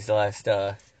lot in these last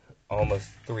almost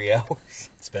 3 hours.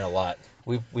 It's been a lot.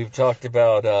 We've talked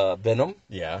about Venom.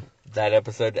 Yeah. That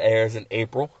episode airs in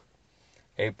April.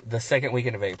 The second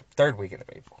weekend of April, third weekend of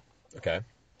April, Okay.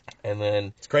 and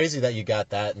then It's crazy that you got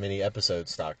that many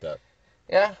episodes stocked up.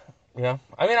 yeah.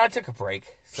 I mean, I took a break,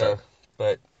 so Sure.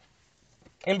 but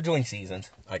in between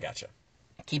seasons, I gotcha.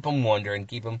 keep them wondering,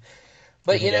 keep them.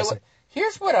 But Keep 'em you know guessing. what?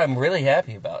 Here's what I'm really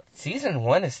happy about. Season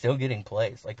 1 is still getting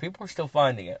plays. Like, people are still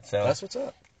finding it. So That's what's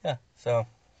up. yeah. So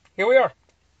here we are,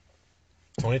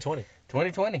 2020.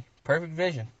 2020, perfect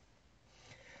vision.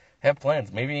 Have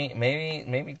plans.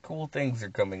 Maybe cool things are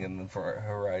coming in the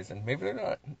horizon. Maybe they're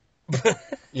not.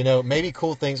 Maybe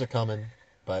cool things are coming,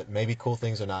 but maybe cool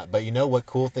things are not. But you know what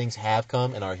cool things have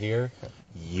come and are here?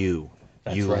 You.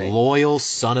 That's you right. loyal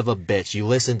son of a bitch. You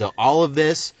listened to all of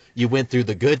this. You went through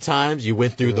the good times. You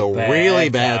went through the bad really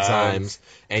bad times. times.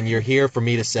 And you're here for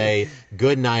me to say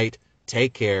good night,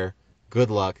 take care,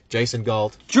 good luck. Jason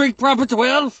Galt, Drink proper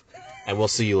 12. and we'll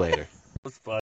see you later. That's fun.